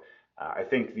 So I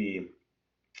think the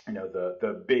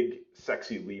big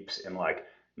sexy leaps in like,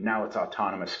 now it's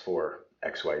autonomous for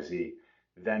XYZ,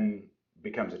 then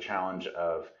becomes a challenge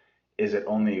of, is it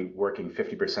only working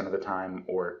 50% of the time,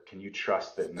 or can you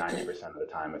trust that 90% of the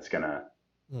time it's gonna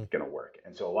work?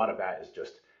 And so a lot of that is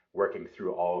just working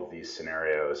through all of these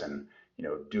scenarios and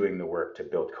doing the work to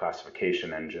build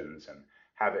classification engines and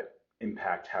have it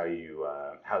impact how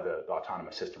the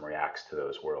autonomous system reacts to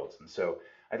those worlds. And so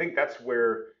I think that's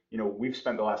where we've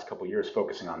spent the last couple of years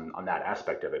focusing on that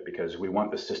aspect of it, because we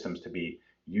want the systems to be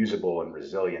usable and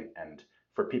resilient, and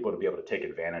for people to be able to take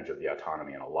advantage of the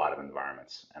autonomy in a lot of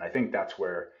environments. And I think that's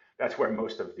where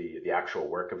most of the actual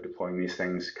work of deploying these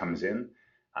things comes in.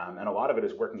 And a lot of it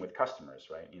is working with customers,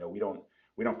 right? We don't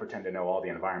we don't pretend to know all the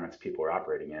environments people are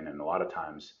operating in. And a lot of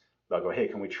times they'll go, hey,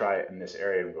 can we try it in this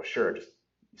area? And we go, sure, just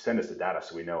send us the data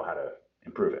so we know how to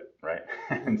improve it, right?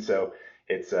 And so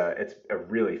it's a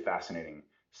really fascinating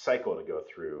cycle to go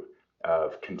through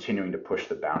of continuing to push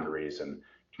the boundaries and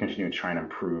continuing to try and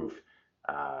improve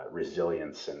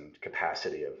resilience and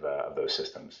capacity of those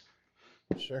systems.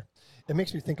 Sure. It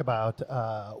makes me think about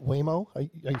Waymo. Are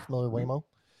you familiar with Waymo?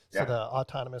 So Yeah. the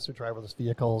autonomous or driverless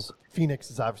vehicles. Phoenix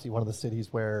is obviously one of the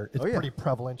cities where it's pretty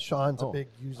prevalent. Sean's a big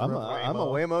user of Waymo. I'm a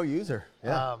Waymo user.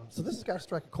 Yeah. So this has got to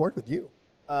strike a chord with you.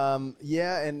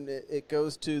 Yeah, and it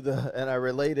goes to and I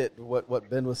relate it, what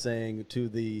Ben was saying, to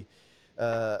the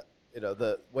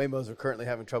the Waymos are currently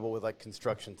having trouble with like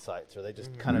construction sites, or they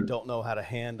just kind of don't know how to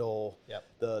handle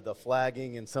the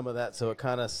flagging and some of that, so it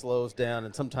kind of slows down,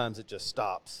 and sometimes it just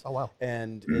stops. Oh, wow.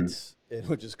 And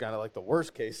which is kind of like the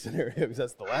worst case scenario, because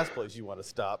that's the last place you want to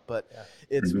stop. But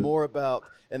it's more about,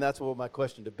 and that's what my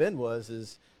question to Ben was,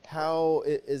 is how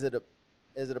is it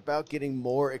about getting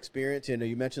more experience?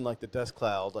 You mentioned like the dust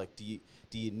cloud. Like, do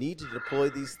you need to deploy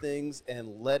these things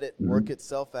and let it work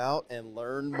itself out and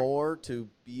learn more to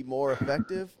be more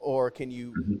effective, or can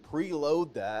you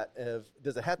preload that?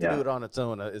 Does it have to do it on its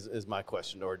own? Is my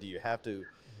question, or do you have to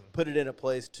put it in a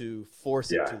place to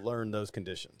force it to learn those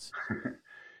conditions?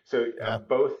 So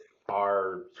both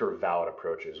are sort of valid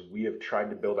approaches. We have tried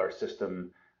to build our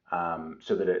system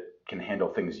so that it can handle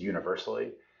things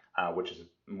universally, which is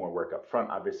more work up front,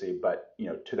 obviously. But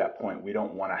to that point, we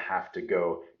don't want to have to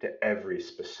go to every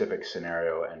specific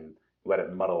scenario and let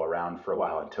it muddle around for a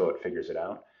while until it figures it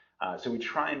out. So we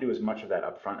try and do as much of that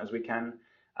up front as we can.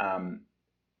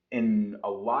 In a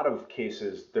lot of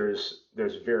cases, there's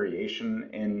variation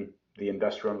in the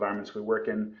industrial environments we work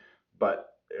in, but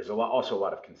there's also a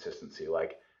lot of consistency.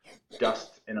 Like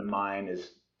dust in a mine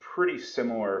is pretty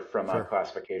similar from a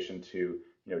classification to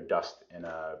dust in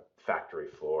a factory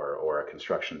floor or a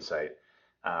construction site.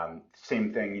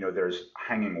 Same thing. There's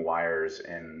hanging wires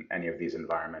in any of these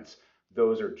environments.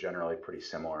 Those are generally pretty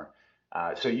similar.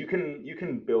 So you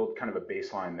can build kind of a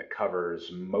baseline that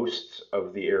covers most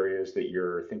of the areas that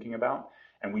you're thinking about,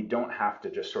 and we don't have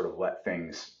to just sort of let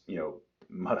things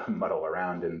muddle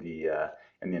around in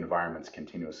the environments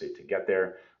continuously to get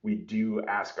there. We do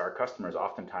ask our customers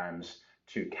oftentimes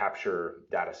to capture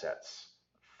data sets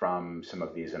from some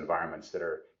of these environments that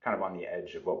are kind of on the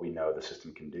edge of what we know the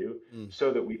system can do,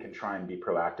 so that we can try and be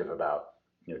proactive about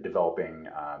developing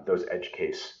those edge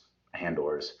case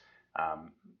handlers.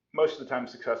 Most of the time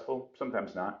successful,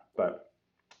 sometimes not, but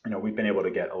we've been able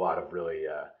to get a lot of really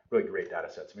great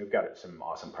data sets. And we've got some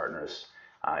awesome partners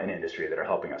in industry that are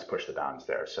helping us push the bounds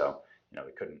there. So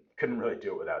we couldn't really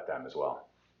do it without them as well.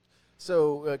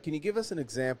 So can you give us an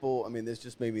example? I mean, this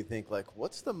just made me think, like,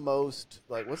 what's the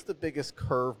biggest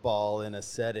curveball in a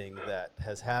setting that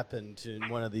has happened in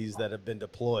one of these that have been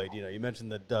deployed? You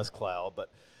mentioned the dust cloud, but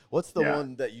what's the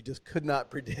one that you just could not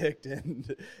predict,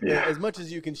 and as much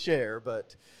as you can share,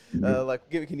 but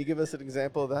can you give us an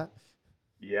example of that?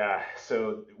 Yeah,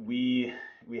 so we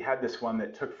had this one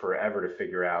that took forever to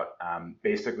figure out.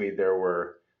 Basically, there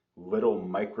were little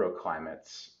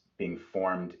microclimates being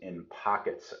formed in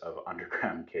pockets of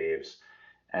underground caves,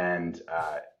 and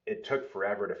it took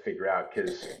forever to figure out,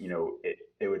 because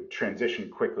it would transition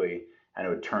quickly, and it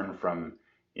would turn from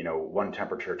one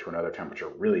temperature to another temperature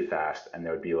really fast, and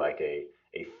there would be like a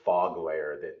fog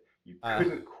layer that you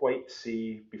couldn't quite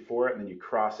see before it, and then you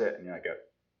cross it and you're like,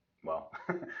 well,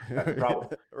 that's a problem.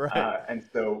 Right. And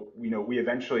so we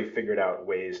eventually figured out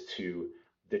ways to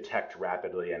detect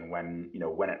rapidly, and when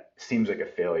it seems like a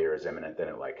failure is imminent, then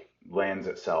it like lands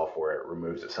itself or it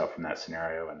removes itself from that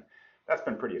scenario, and that's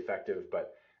been pretty effective.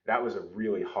 But that was a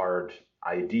really hard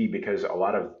ID, because a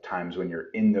lot of times when you're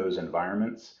in those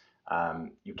environments,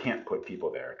 you can't put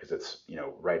people there because it's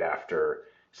right after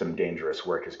some dangerous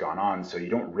work has gone on, so you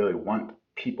don't really want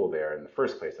people there in the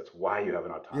first place. That's why you have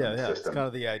an autonomous system. It's kind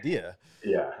of the idea.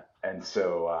 Yeah, and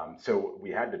so we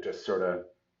had to just sort of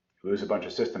lose a bunch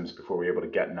of systems before we were able to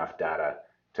get enough data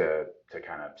to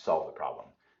kind of solve the problem.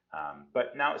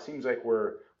 But now it seems like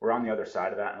we're on the other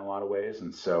side of that in a lot of ways,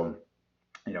 and so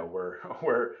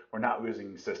we're not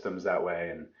losing systems that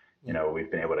way, and we've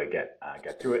been able to get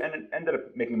through it, and it ended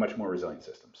up making a much more resilient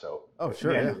system. So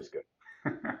it was good.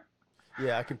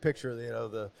 Yeah, I can picture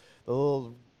the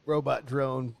little robot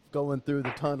drone going through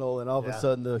the tunnel, and all of a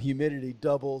sudden the humidity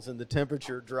doubles and the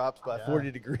temperature drops by 40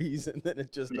 degrees, and then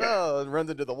it just and runs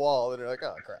into the wall, and you're like,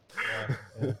 oh crap.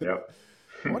 Yep.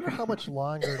 I wonder how much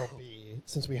longer it'll be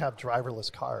since we have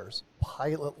driverless cars,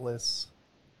 pilotless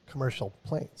commercial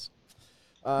planes.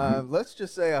 Let's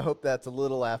just say I hope that's a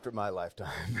little after my lifetime.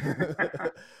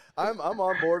 I'm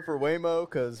on board for Waymo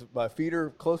because my feet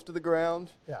are close to the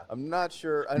ground. Yeah. I'm not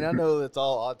sure, and I know it's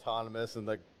all autonomous, and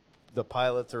the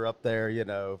pilots are up there,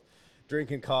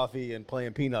 drinking coffee and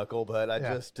playing pinochle. But I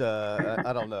Yeah. just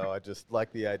I don't know. I just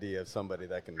like the idea of somebody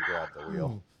that can grab the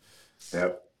wheel.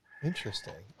 Yep.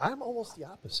 Interesting. I'm almost the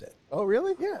opposite. Oh,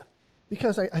 really? Yeah,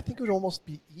 because I think it would almost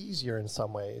be easier in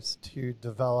some ways to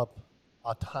develop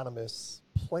autonomous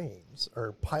planes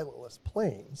or pilotless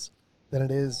planes than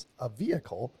it is a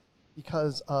vehicle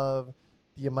because of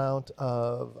the amount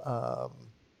of,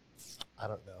 I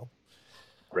don't know,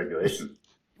 Regulation.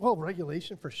 well,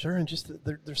 regulation for sure, and just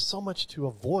there's so much to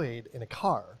avoid in a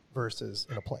car versus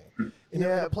in a plane. In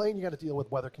a plane, you got to deal with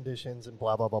weather conditions and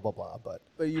blah blah blah blah blah. But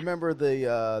you remember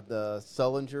the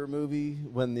Sullinger movie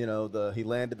when he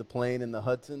landed the plane in the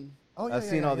Hudson? Oh, yeah, I've yeah,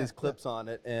 seen yeah, all yeah, these clips on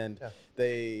it, and Yeah.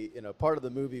 they part of the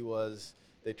movie was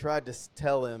they tried to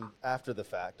tell him after the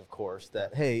fact, of course,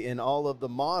 that hey, in all of the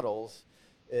models,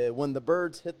 when the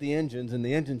birds hit the engines and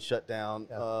the engines shut down,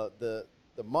 the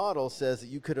model says that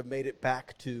you could have made it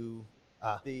back to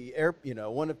the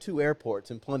one of two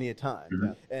airports in plenty of time.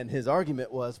 Mhm. And his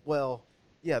argument was, well,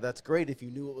 yeah, that's great if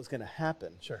you knew what was going to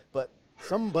happen. Sure. But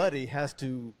somebody has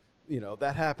to,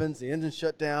 that happens. The engine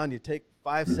shut down. You take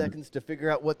 5 seconds to figure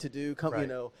out what to do. Right.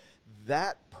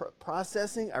 That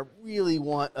processing. I really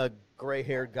want a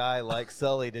gray-haired guy like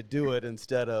Sully to do it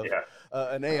instead of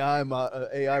an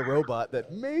AI robot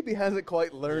that maybe hasn't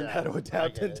quite learned how to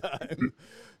adapt in time.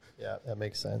 Yeah, that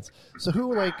makes sense. So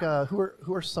who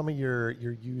are some of your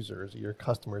users, your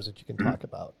customers that you can talk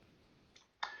about?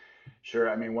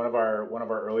 Sure. I mean, one of our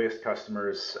earliest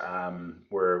customers,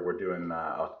 we're doing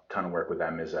a ton of work with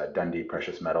them is Dundee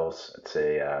Precious Metals. It's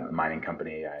a mining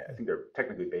company. I think they're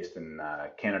technically based in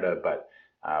Canada, but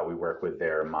we work with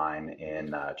their mine in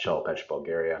Chelopech,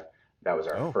 Bulgaria. That was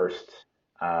our first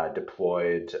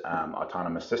deployed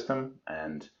autonomous system,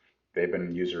 and they've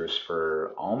been users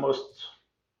for almost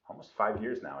 5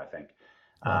 years now, I think.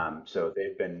 Wow. So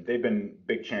they've been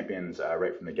big champions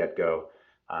right from the get go.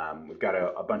 We've got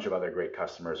a bunch of other great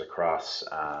customers across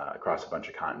a bunch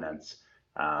of continents.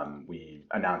 We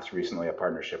announced recently a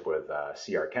partnership with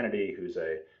CR Kennedy, who's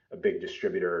a big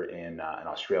distributor in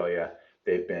Australia.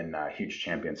 They've been huge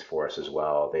champions for us as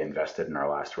well. They invested in our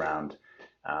last round,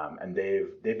 and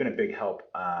they've been a big help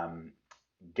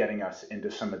getting us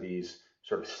into some of these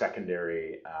sort of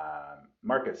secondary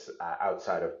markets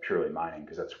outside of purely mining,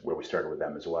 because that's where we started with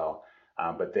them as well.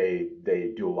 But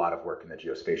they do a lot of work in the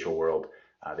geospatial world.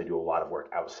 They do a lot of work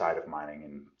outside of mining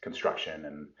and construction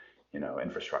and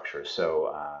infrastructure.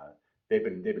 So they've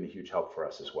been a huge help for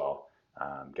us as well,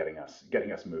 getting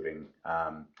us moving.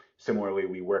 Similarly,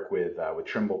 we work with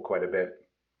Trimble quite a bit.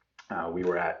 We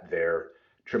were at their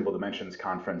Trimble Dimensions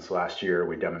conference last year.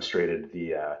 We demonstrated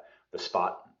the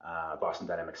Spot Boston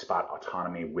Dynamics Spot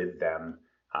autonomy with them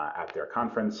at their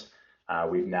conference.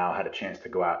 We've now had a chance to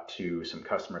go out to some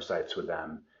customer sites with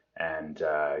them and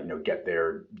get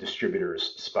their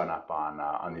distributors spun up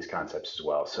on these concepts as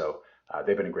well. So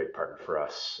they've been a great partner for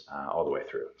us all the way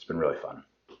through. It's been really fun.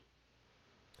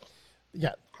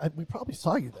 Yeah, we probably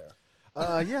saw you there.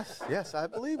 Yes, I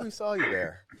believe we saw you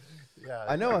there. Yeah,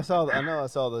 I know I saw the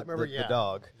remember, the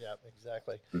dog. Yeah,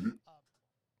 exactly. Mm-hmm.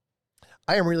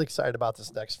 I am really excited about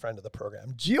this next friend of the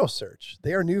program, GeoSearch.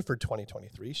 They are new for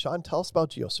 2023. Sean, tell us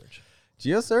about GeoSearch.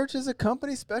 GeoSearch is a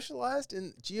company specialized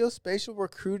in geospatial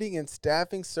recruiting and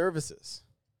staffing services.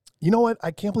 You know what? I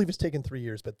can't believe it's taken 3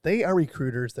 years, but they are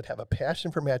recruiters that have a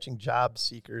passion for matching job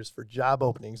seekers for job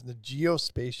openings in the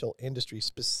geospatial industry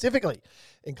specifically,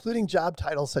 including job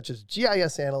titles such as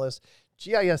GIS analysts,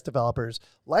 GIS developers,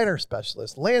 LiDAR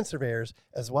specialists, land surveyors,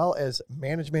 as well as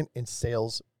management and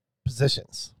sales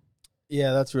positions.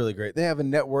 Yeah, that's really great. They have a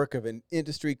network of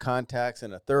industry contacts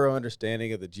and a thorough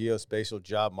understanding of the geospatial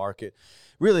job market.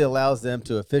 Really allows them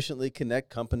to efficiently connect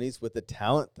companies with the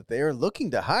talent that they are looking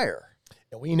to hire.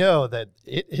 And we know that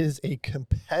it is a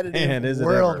competitive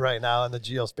world right now in the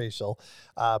geospatial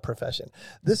profession.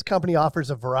 This company offers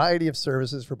a variety of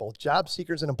services for both job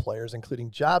seekers and employers,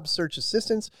 including job search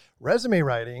assistance, resume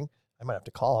writing, I might have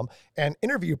to call them, and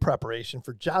interview preparation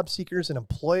for job seekers and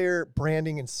employer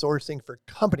branding and sourcing for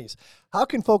companies. How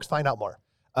can folks find out more?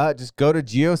 Just go to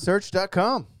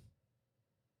geosearch.com.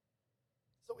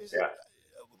 So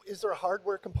is there a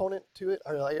hardware component to it?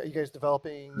 Are you guys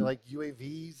developing like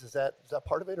UAVs? Is that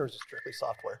part of it, or is it strictly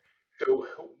software? So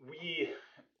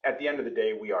at the end of the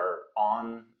day, we are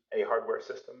on a hardware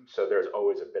system. So there's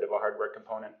always a bit of a hardware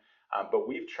component. But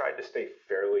we've tried to stay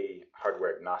fairly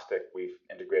hardware agnostic. We've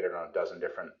integrated on a dozen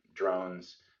different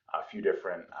drones, a few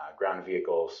different ground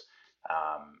vehicles,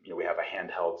 We have a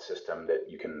handheld system that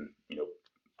you can,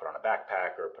 put on a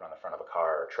backpack or put on the front of a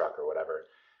car or truck or whatever.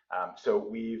 So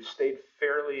we've stayed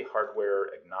fairly hardware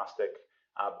agnostic,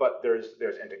 but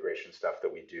there's integration stuff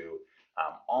that we do.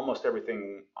 Almost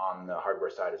everything on the hardware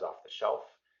side is off the shelf,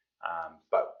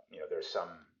 but there's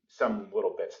some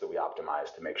little bits that we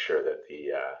optimize to make sure that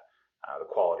the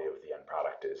quality of the end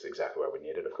product is exactly where we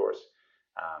need it, of course.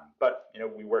 But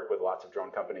we work with lots of drone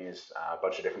companies, a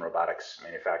bunch of different robotics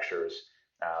manufacturers.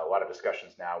 A lot of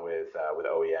discussions now with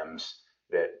OEMs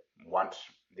that want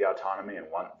the autonomy and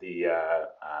want the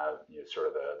sort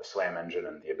of the SLAM engine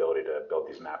and the ability to build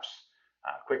these maps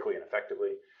quickly and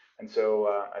effectively. And so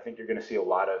I think you're going to see a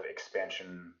lot of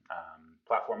expansion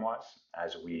platform-wise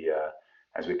as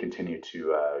we continue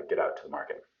to get out to the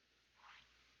market.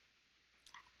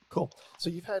 Cool. So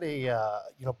you've had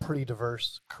a pretty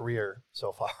diverse career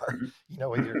so far.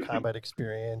 With your combat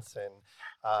experience and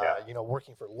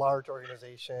working for large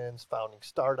organizations, founding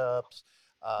startups.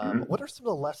 What are some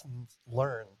of the lessons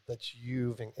learned that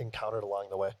you've encountered along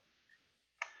the way?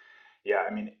 Yeah,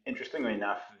 I mean, interestingly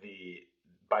enough,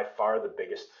 by far the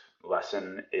biggest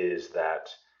lesson is that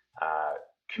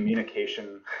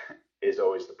communication is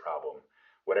always the problem.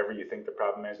 Whatever you think the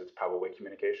problem is, it's probably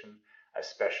communication,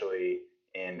 especially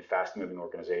in fast-moving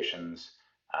organizations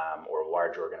or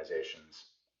large organizations.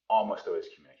 Almost always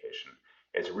communication.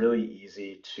 It's really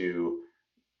easy to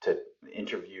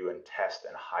interview and test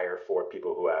and hire for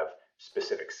people who have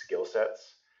specific skill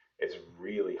sets. It's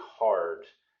really hard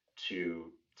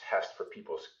to test for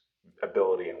people's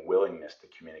ability and willingness to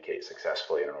communicate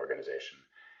successfully in an organization.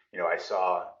 I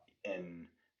saw in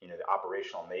the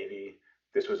operational Navy,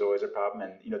 this was always a problem,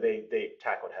 and they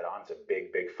tackled head on. It's a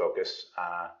big focus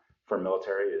for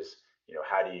military is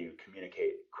how do you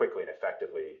communicate quickly and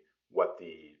effectively what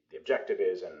the objective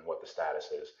is and what the status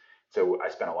is. So I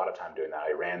spent a lot of time doing that.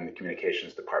 I ran the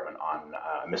communications department on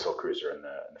a missile cruiser in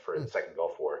the second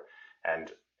Gulf War,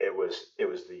 and it was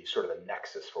the sort of the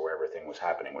nexus for where everything was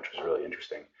happening, which was really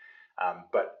interesting.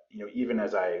 But even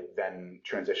as I then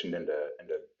transitioned into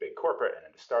big corporate and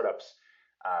into startups,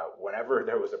 whenever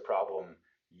there was a problem,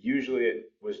 usually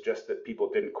it was just that people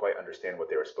didn't quite understand what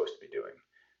they were supposed to be doing.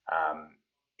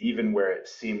 Even where it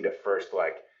seemed at first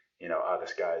like, oh,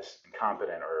 this guy's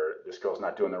incompetent or this girl's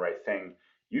not doing the right thing,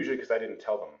 usually because I didn't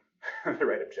tell them the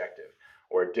right objective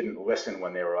or didn't listen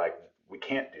when they were like, we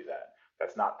can't do that.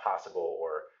 That's not possible,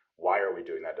 or why are we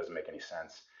doing that? Doesn't make any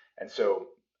sense. And so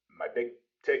my big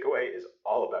takeaway is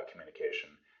all about communication.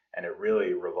 And it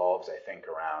really revolves, I think,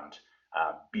 around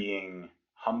being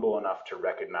humble enough to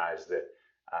recognize that,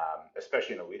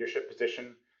 especially in a leadership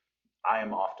position, I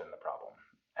am often the problem.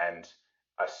 And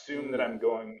assume that I'm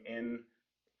going in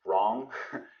wrong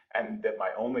and that my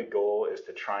only goal is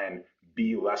to try and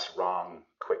be less wrong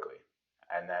quickly.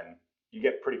 And then you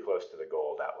get pretty close to the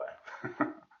goal that way.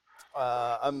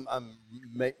 I'm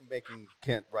making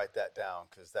Kent write that down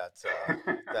because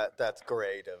that's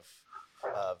great.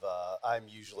 I'm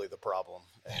usually the problem.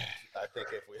 I think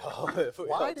if we all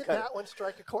Why did that one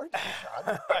strike a chord,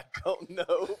 Sean? I don't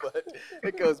know, but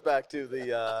it goes back to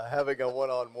the having a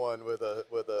one-on-one with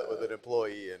an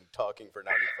employee and talking for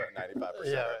 95% of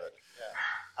it.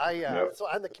 Yeah. So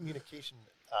on the communication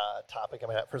topic, I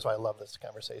mean, first of all, I love this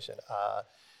conversation.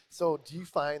 So do you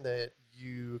find that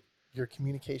your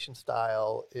communication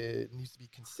style, it needs to be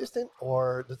consistent,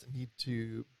 or does it need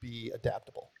to be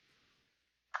adaptable?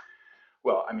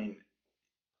 Well, I mean,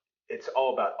 it's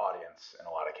all about audience in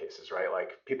a lot of cases, right?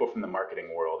 Like people from the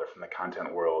marketing world or from the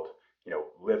content world,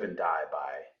 live and die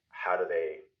by how do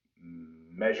they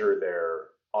measure their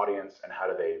audience and how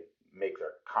do they make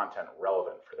their content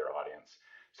relevant for their audience.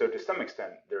 So to some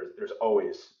extent, there's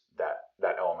always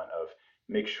that element of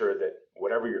make sure that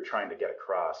whatever you're trying to get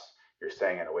across, you're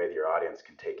saying in a way that your audience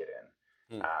can take it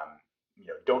in.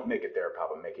 Don't make it their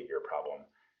problem, make it your problem.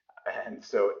 And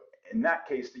so in that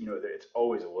case, it's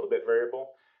always a little bit variable.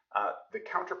 The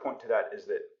counterpoint to that is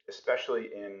that, especially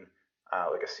in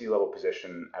like a C-level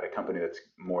position at a company that's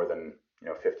more than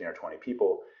 15 or 20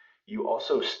 people, you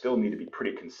also still need to be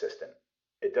pretty consistent.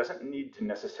 It doesn't need to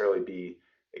necessarily be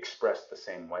expressed the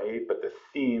same way, but the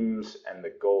themes and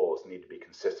the goals need to be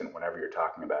consistent whenever you're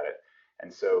talking about it.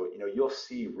 And so, you'll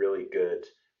see really good,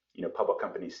 public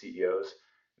company CEOs.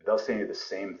 They'll say the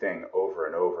same thing over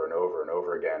and over and over and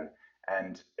over again.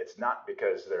 And it's not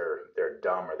because they're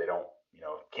dumb or they don't,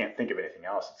 can't think of anything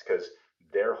else. It's because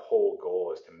their whole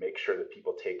goal is to make sure that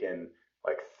people take in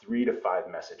like 3 to 5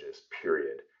 messages,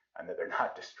 period, and that they're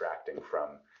not distracting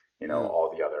from,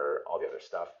 all the other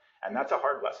stuff. And that's a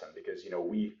hard lesson because,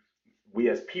 we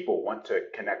as people want to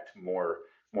connect more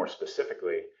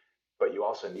specifically, but you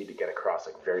also need to get across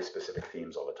like very specific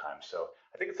themes all the time. So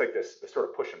I think it's like this sort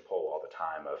of push and pull all the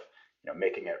time of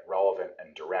making it relevant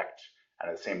and direct, and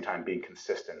at the same time being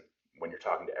consistent when you're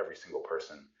talking to every single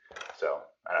person. So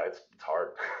it's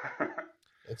hard.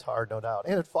 It's hard, no doubt,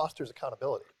 and it fosters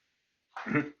accountability.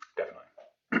 Definitely.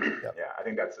 Yep. Yeah, I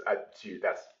think that's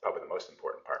probably the most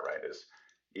important part, right? Is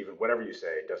even whatever you say,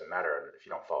 it doesn't matter if you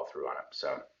don't follow through on it.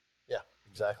 So yeah,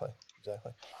 exactly.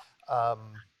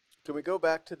 Can we go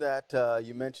back to that?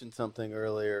 You mentioned something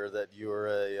earlier that you were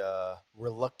a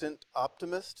reluctant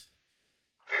optimist.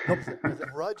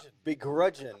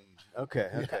 Begrudging. Okay.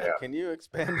 Yeah. Can you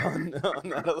expand on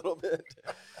that a little bit?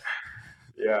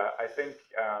 Yeah, I think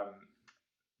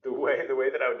the way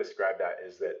that I would describe that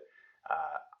is that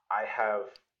I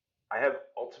have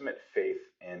ultimate faith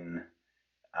in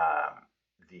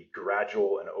the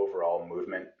gradual and overall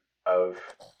movement of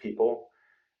people,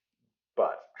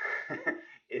 but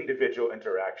individual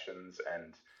interactions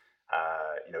and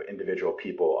individual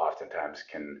people oftentimes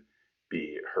can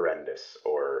be horrendous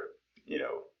or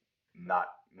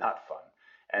not fun.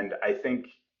 And I think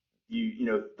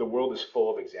the world is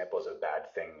full of examples of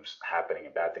bad things happening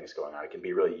and bad things going on. It can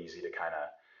be really easy to kind of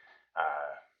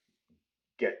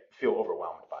feel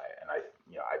overwhelmed by it, and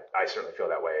I certainly feel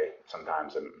that way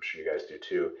sometimes. I'm sure you guys do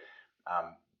too.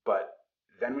 But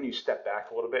then when you step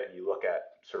back a little bit and you look at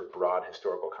sort of broad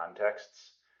historical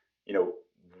contexts,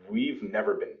 we've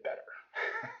never been better.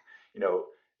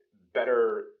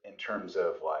 Better in terms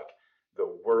of like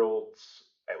the world's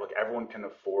look, everyone can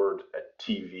afford a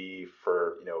TV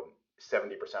for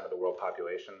 70% of the world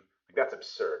population. Like that's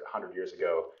absurd. 100 years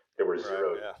ago, there were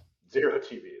zero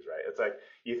TVs, right? It's like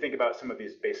you think about some of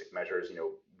these basic measures.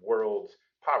 World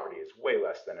poverty is way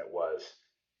less than it was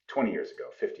 20 years ago,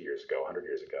 50 years ago, 100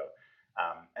 years ago.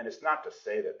 And it's not to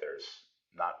say that there's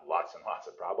not lots and lots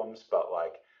of problems, but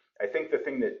like I think the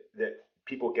thing that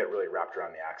people get really wrapped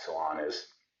around the axle on is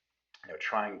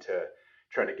trying to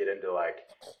get into like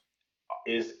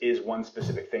is one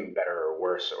specific thing better or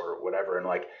worse or whatever. And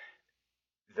like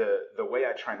the way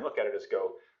I try and look at it is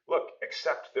go, look,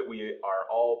 accept that we are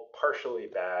all partially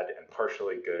bad and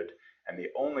partially good, and the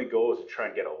only goal is to try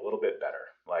and get a little bit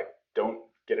better. Like, don't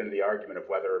get into the argument of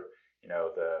whether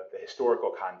the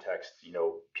historical context,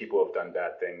 people have done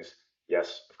bad things.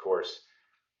 Yes, of course.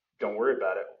 Don't worry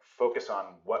about it. Focus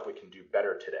on what we can do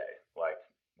better today. Like,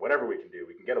 whatever we can do,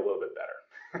 we can get a little bit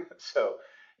better. So,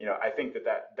 I think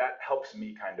that helps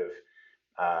me kind of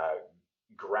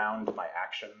ground my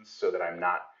actions so that I'm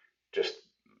not just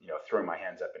throwing my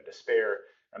hands up in despair.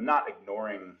 I'm not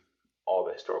ignoring all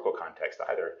the historical context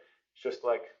either. It's just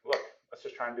like, look, let's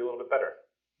just try and be a little bit better.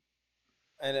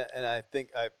 And I think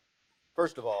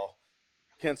first of all,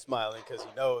 Ken's smiling because he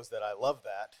knows that I love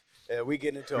that. We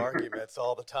get into arguments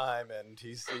all the time, and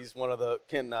he's one of the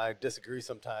Ken and I disagree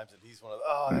sometimes, and he's one of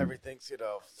the everything's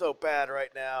so bad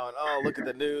right now, and look at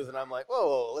the news, and I'm like,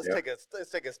 whoa, let's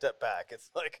take a step back. It's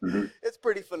like it's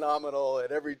pretty phenomenal,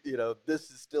 and this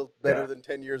is still better than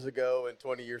 10 years ago and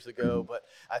 20 years ago, but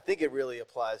I think it really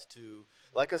applies to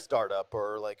like a startup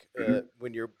or like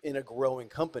when you're in a growing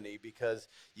company, because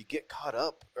you get caught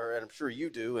up, and I'm sure you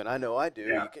do, and I know I do.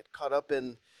 You get caught up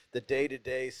in the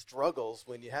day-to-day struggles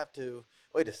when you have to,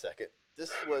 wait a second,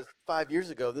 this was 5 years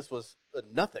ago, this was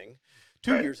nothing.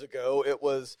 2 years ago, it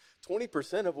was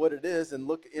 20% of what it is. And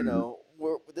look,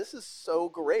 this is so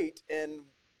great. And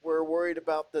we're worried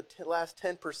about the last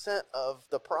 10% of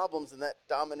the problems. And that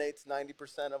dominates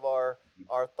 90% of our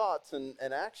thoughts and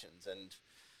actions. And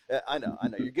I know.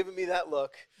 You're giving me that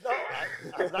look. No,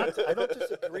 I'm not. I don't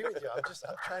disagree with you. I'm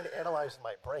trying to analyze in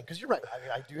my brain, because you're right. I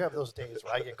mean, I do have those days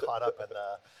where I get caught up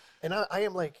and I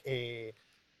am like a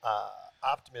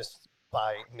optimist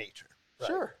by nature. Right?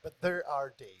 Sure. But there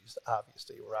are days,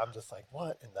 obviously, where I'm just like,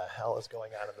 what in the hell is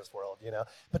going on in this world?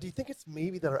 But do you think it's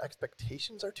maybe that our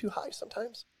expectations are too high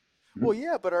sometimes? Well,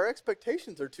 yeah, but our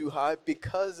expectations are too high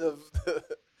because of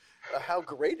how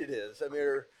great it is. I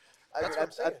mean.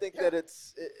 I think that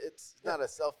it's not a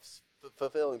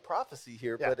self-fulfilling prophecy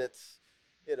here, but it's,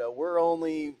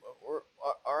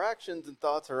 our actions and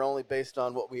thoughts are only based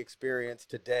on what we experience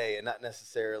today and not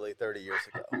necessarily 30 years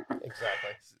ago.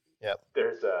 Exactly. Yep.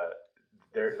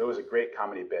 There was a great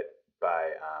comedy bit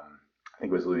by, I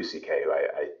think it was Louis C.K., who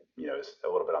I is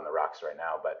a little bit on the rocks right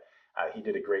now, but he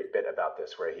did a great bit about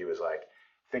this where he was like,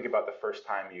 think about the first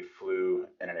time you flew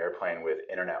in an airplane with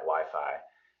internet Wi-Fi.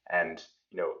 And,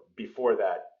 before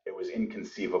that, it was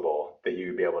inconceivable that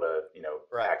you'd be able to,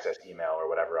 access email or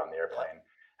whatever on the airplane.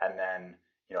 Yeah. And then,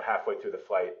 halfway through the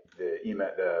flight, the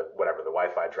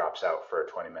Wi-Fi drops out for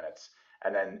 20 minutes.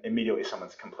 and then immediately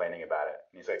someone's complaining about it.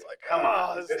 And he's like, It's like, come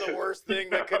on, oh, this is the worst thing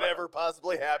that could ever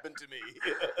possibly happen to me.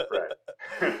 Right.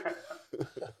 It's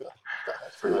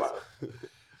That's pretty awesome. wild.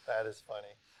 That is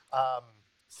funny.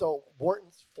 So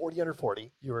Wharton's 40 under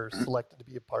 40. You were selected to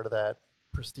be a part of that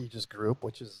prestigious group,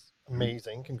 which is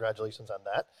amazing. Congratulations on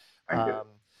that. Thank you.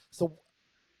 So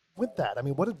with that, I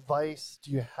mean, what advice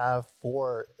do you have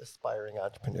for aspiring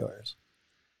entrepreneurs?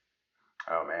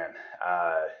 Oh man.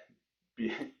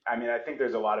 I mean, I think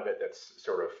there's a lot of it that's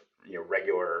sort of,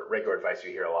 regular advice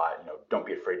you hear a lot. Don't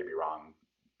be afraid to be wrong.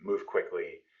 Move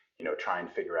quickly. Try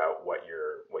and figure out what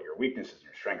your weaknesses and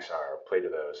your strengths are. Play to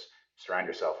those. Surround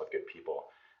yourself with good people.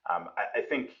 I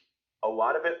think a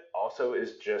lot of it also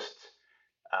is just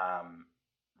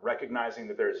recognizing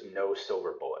that there's no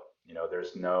silver bullet.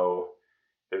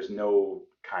 There's no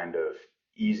kind of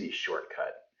easy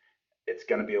shortcut. It's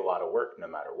going to be a lot of work no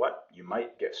matter what. You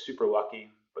might get super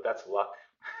lucky, but that's luck,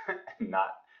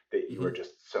 not that you are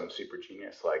just some super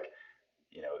genius. Like,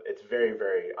 it's very,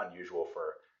 very unusual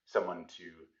for someone to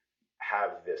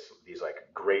have these like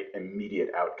great immediate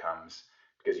outcomes,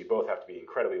 because you both have to be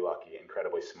incredibly lucky,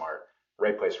 incredibly smart,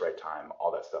 right place, right time,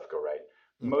 all that stuff go right.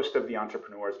 Most of the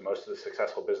entrepreneurs, most of the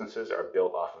successful businesses are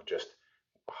built off of just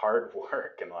hard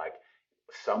work and like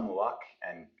some luck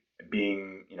and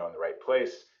being, in the right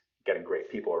place, getting great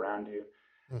people around you.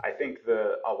 I think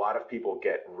a lot of people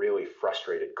get really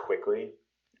frustrated quickly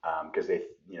because they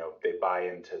buy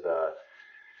into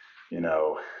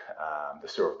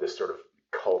this sort of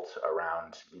cult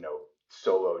around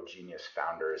solo genius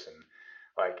founders, and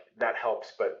like that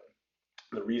helps. But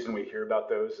the reason we hear about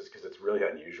those is because it's really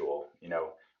unusual.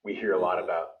 We hear a lot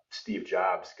about Steve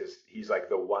Jobs because he's like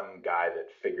the one guy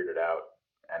that figured it out,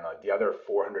 and like the other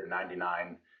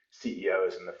 499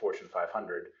 CEOs in the Fortune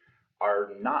 500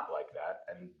 are not like that,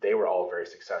 and they were all very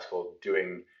successful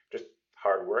doing just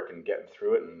hard work and getting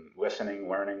through it and listening,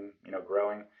 learning,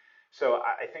 growing. So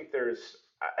I think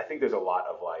there's a lot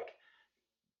of like,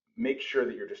 make sure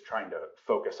that you're just trying to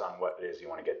focus on what it is you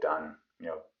want to get done.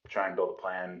 Try and build a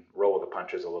plan, roll with the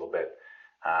punches a little bit.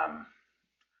 I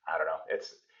don't know.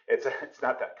 It's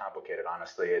not that complicated,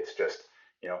 honestly. It's just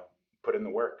put in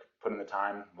the work, put in the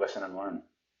time, listen and learn.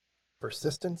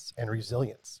 Persistence and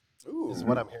resilience is Ooh,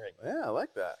 what I'm hearing. yeah, I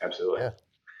like that. Absolutely. Yeah.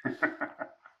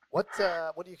 What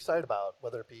are you excited about?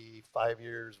 Whether it be 5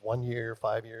 years, 1 year,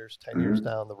 5 years, 10 years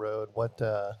down the road,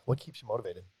 what keeps you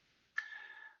motivated?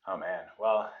 Oh man.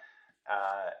 Well,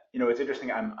 it's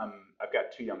interesting. I've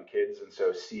got two young kids, and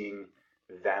so seeing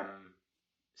them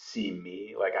see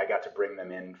me, like I got to bring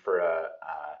them in for a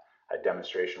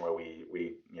demonstration where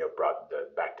we brought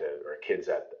back to our kids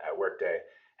at Workday,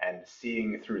 and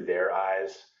seeing through their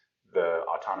eyes the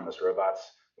autonomous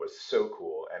robots was so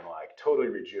cool, and like totally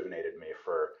rejuvenated me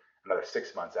for another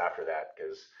 6 months after that,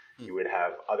 because you would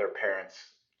have other parents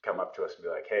come up to us and be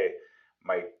like, hey,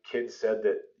 my kid said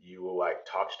that you like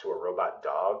talked to a robot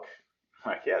dog.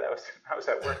 I'm like, yeah, that was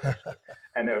at work actually.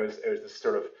 And it was this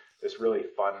sort of this really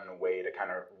fun way to kind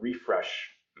of refresh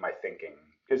my thinking,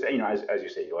 because as you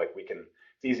say,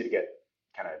 it's easy to get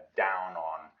kind of down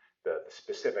on the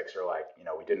specifics, or like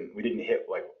we didn't hit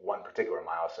like one particular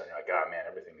milestone. You're like, oh man,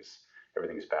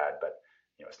 everything's bad, but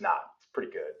it's not. It's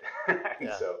pretty good. And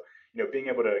Yeah. so being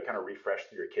able to kind of refresh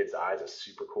through your kids' eyes is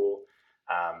super cool.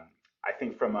 I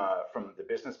think from the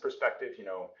business perspective,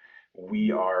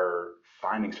 we are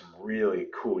finding some really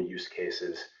cool use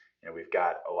cases. We've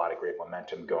got a lot of great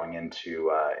momentum going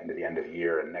into the end of the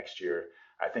year and next year.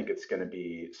 I think it's going to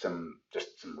be some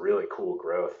really cool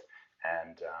growth,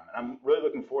 and I'm really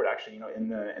looking forward, actually, in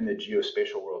the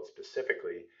geospatial world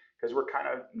specifically, because we're kind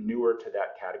of newer to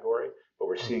that category, but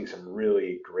we're seeing some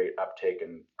really great uptake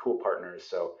and cool partners.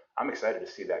 So I'm excited to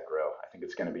see that grow. I think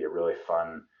it's going to be a really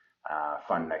fun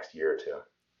next year or two.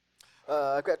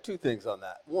 I've got two things on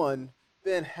that. One,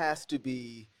 Ben has to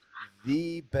be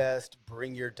the best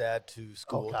bring your dad to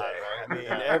school God, day. right? I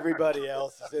mean, everybody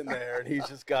else is in there, and he's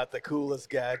just got the coolest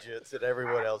gadgets, and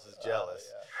everyone else is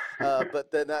jealous.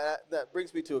 But then that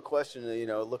brings me to a question,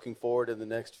 looking forward in the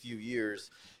next few years,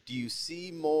 do you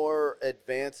see more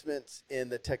advancements in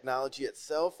the technology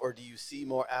itself, or do you see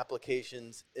more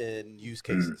applications in use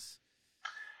cases?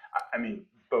 I mean,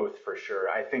 both for sure.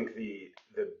 I think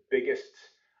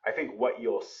I think what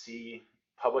you'll see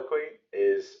publicly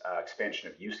is expansion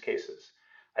of use cases.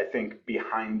 I think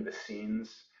behind the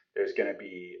scenes, there's going to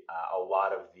be a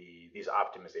lot of these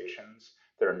optimizations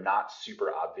that are not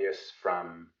super obvious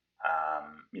from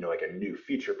like a new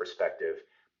feature perspective,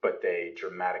 but they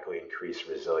dramatically increase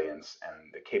resilience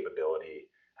and the capability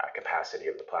capacity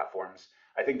of the platforms.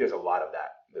 I think there's a lot of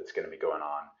that's going to be going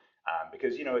on,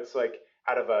 because it's like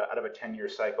out of a 10-year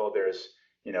cycle, there's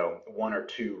one or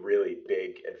two really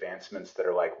big advancements that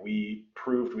are like, we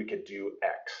proved we could do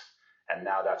X, and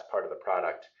now that's part of the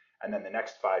product. And then the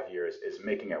next 5 years is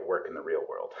making it work in the real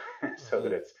world, so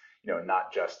that it's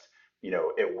not just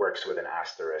it works with an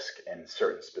asterisk in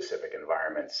certain specific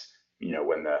environments.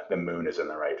 When the moon is in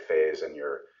the right phase and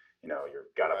you're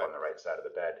got up on the right side of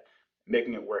the bed,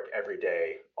 making it work every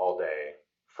day, all day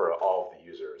for all of the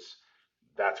users.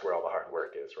 That's where all the hard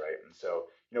work is, right? And so,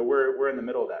 we're in the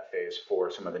middle of that phase for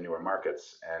some of the newer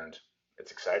markets, and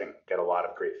it's exciting. Get a lot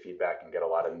of great feedback and get a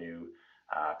lot of new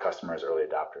customers, early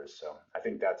adopters. So I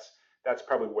think that's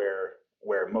probably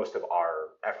where most of our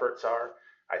efforts are.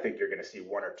 I think you're going to see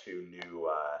one or two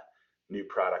new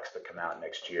products that come out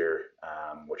next year,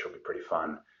 which will be pretty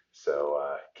fun.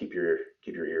 So keep your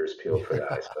ears peeled for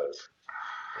that, I suppose.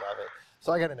 Love it.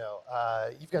 So I got to know,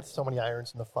 you've got so many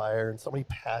irons in the fire and so many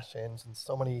passions and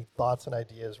so many thoughts and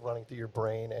ideas running through your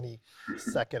brain any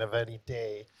second of any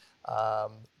day.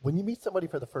 When you meet somebody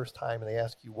for the first time and they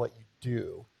ask you what do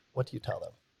you tell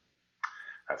them?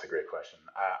 That's a great question.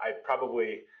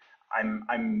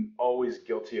 I'm always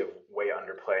guilty of way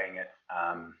underplaying it.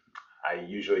 I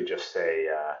usually just say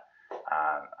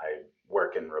I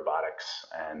work in robotics,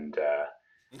 and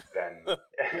then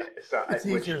so It's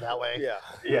easier that way. Yeah.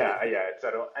 yeah.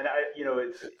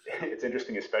 It's it's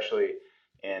interesting, especially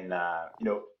in I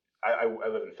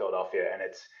live in Philadelphia, and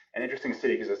it's an interesting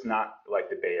city because it's not like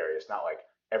the Bay Area. It's not like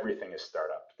everything is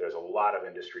startup. There's a lot of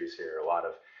industries here, a lot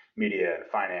of media and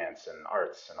finance and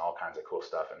arts and all kinds of cool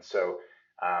stuff. And so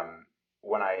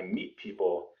when I meet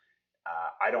people,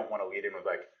 I don't want to lead in with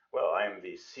like, well, I am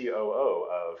the COO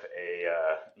of a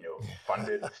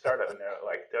funded startup, and they're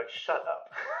like, shut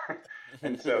up.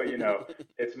 And so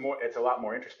it's a lot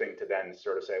more interesting to then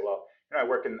sort of say, well, I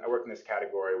work in this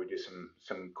category. We do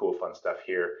some cool fun stuff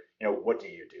here. What do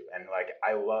you do? And like,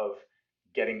 I love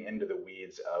getting into the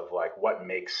weeds of like what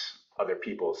makes other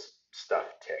people's stuff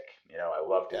tick. I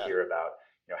love to hear about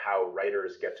how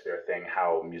writers get to their thing,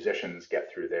 how musicians get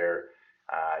through their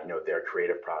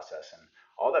creative process, and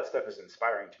all that stuff is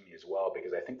inspiring to me as well,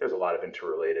 because I think there's a lot of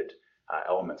interrelated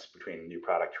elements between new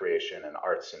product creation and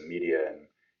arts and media, and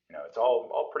it's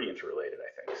all pretty interrelated,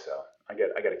 I think. So I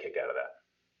get a kick out of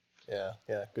that.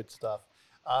 Yeah, good stuff.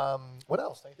 What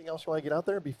else? Anything else you want to get out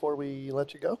there before we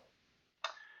let you go?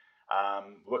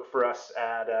 Look for us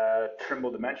at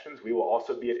Trimble Dimensions. We will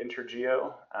also be at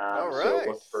Intergeo. All right. So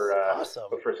look for Awesome.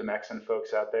 look for some Exyn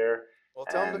folks out there. Well,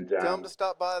 tell them to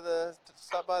stop by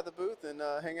the booth and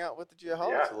hang out with the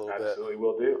Geoholics a little bit. Absolutely,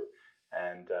 will do.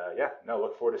 And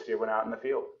look forward to see everyone out in the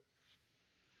field.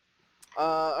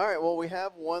 All right. Well, we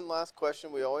have one last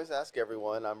question we always ask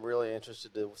everyone. I'm really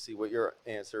interested to see what your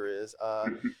answer is.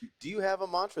 Do you have a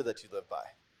mantra that you live by?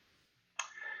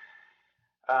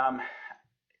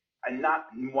 I'm not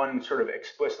one sort of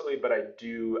explicitly, but I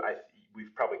do.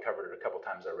 We've probably covered it a couple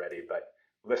times already, but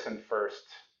listen first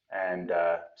and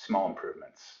small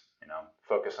improvements.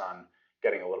 Focus on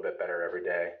getting a little bit better every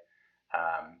day.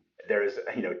 There's,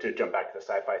 to jump back to the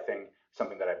sci-fi thing,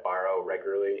 something that I borrow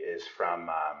regularly is from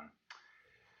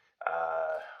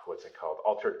what's it called?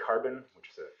 Altered Carbon, which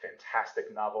is a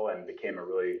fantastic novel and became a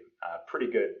really pretty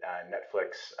good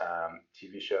Netflix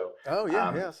TV show. Oh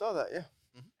yeah, I saw that. Yeah.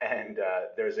 And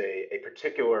there's a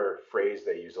particular phrase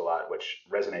they use a lot, which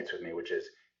resonates with me, which is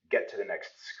get to the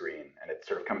next screen. And it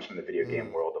sort of comes from the video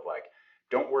game world of like,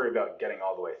 don't worry about getting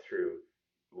all the way through.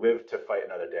 Live to fight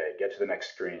another day. Get to the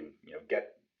next screen.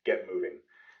 Get moving.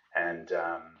 And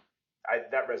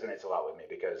that resonates a lot with me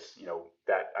because,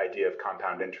 that idea of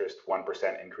compound interest,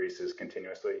 1% increases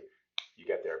continuously, you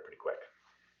get there pretty quick.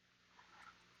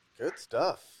 Good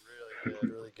stuff. Really good,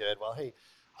 really good. Well, hey,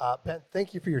 Ben,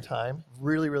 thank you for your time.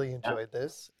 Really, really enjoyed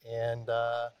this. And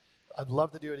I'd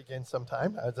love to do it again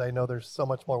sometime, as I know there's so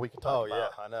much more we can talk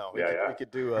about. Oh, yeah, I know.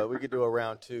 We could do a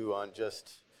round 2 on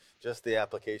just the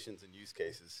applications and use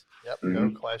cases. Yep,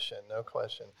 no question.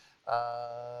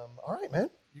 All right, man.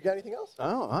 You got anything else?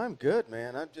 Oh, I'm good,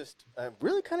 man. I'm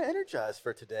really kind of energized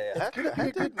for today. It's going to be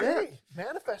a good day.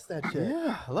 Manifest that shit.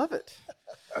 Yeah, I love it.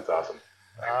 That's awesome.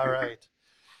 All right.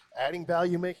 Adding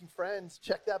value, making friends.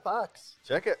 Check that box.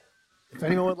 Check it. If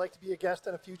anyone would like to be a guest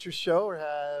on a future show or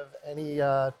have any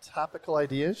topical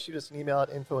ideas, shoot us an email at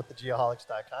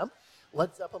info@thegeoholics.com.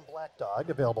 Led Zeppelin Black Dog,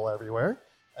 available everywhere.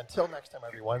 Until next time,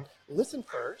 everyone, listen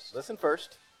first. Listen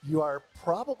first. You are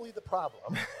probably the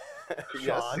problem.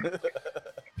 Sean. Yes.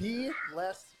 Be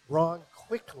less wrong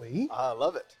quickly. I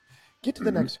love it. Get to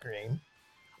the next screen.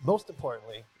 Most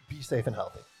importantly, be safe and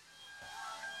healthy.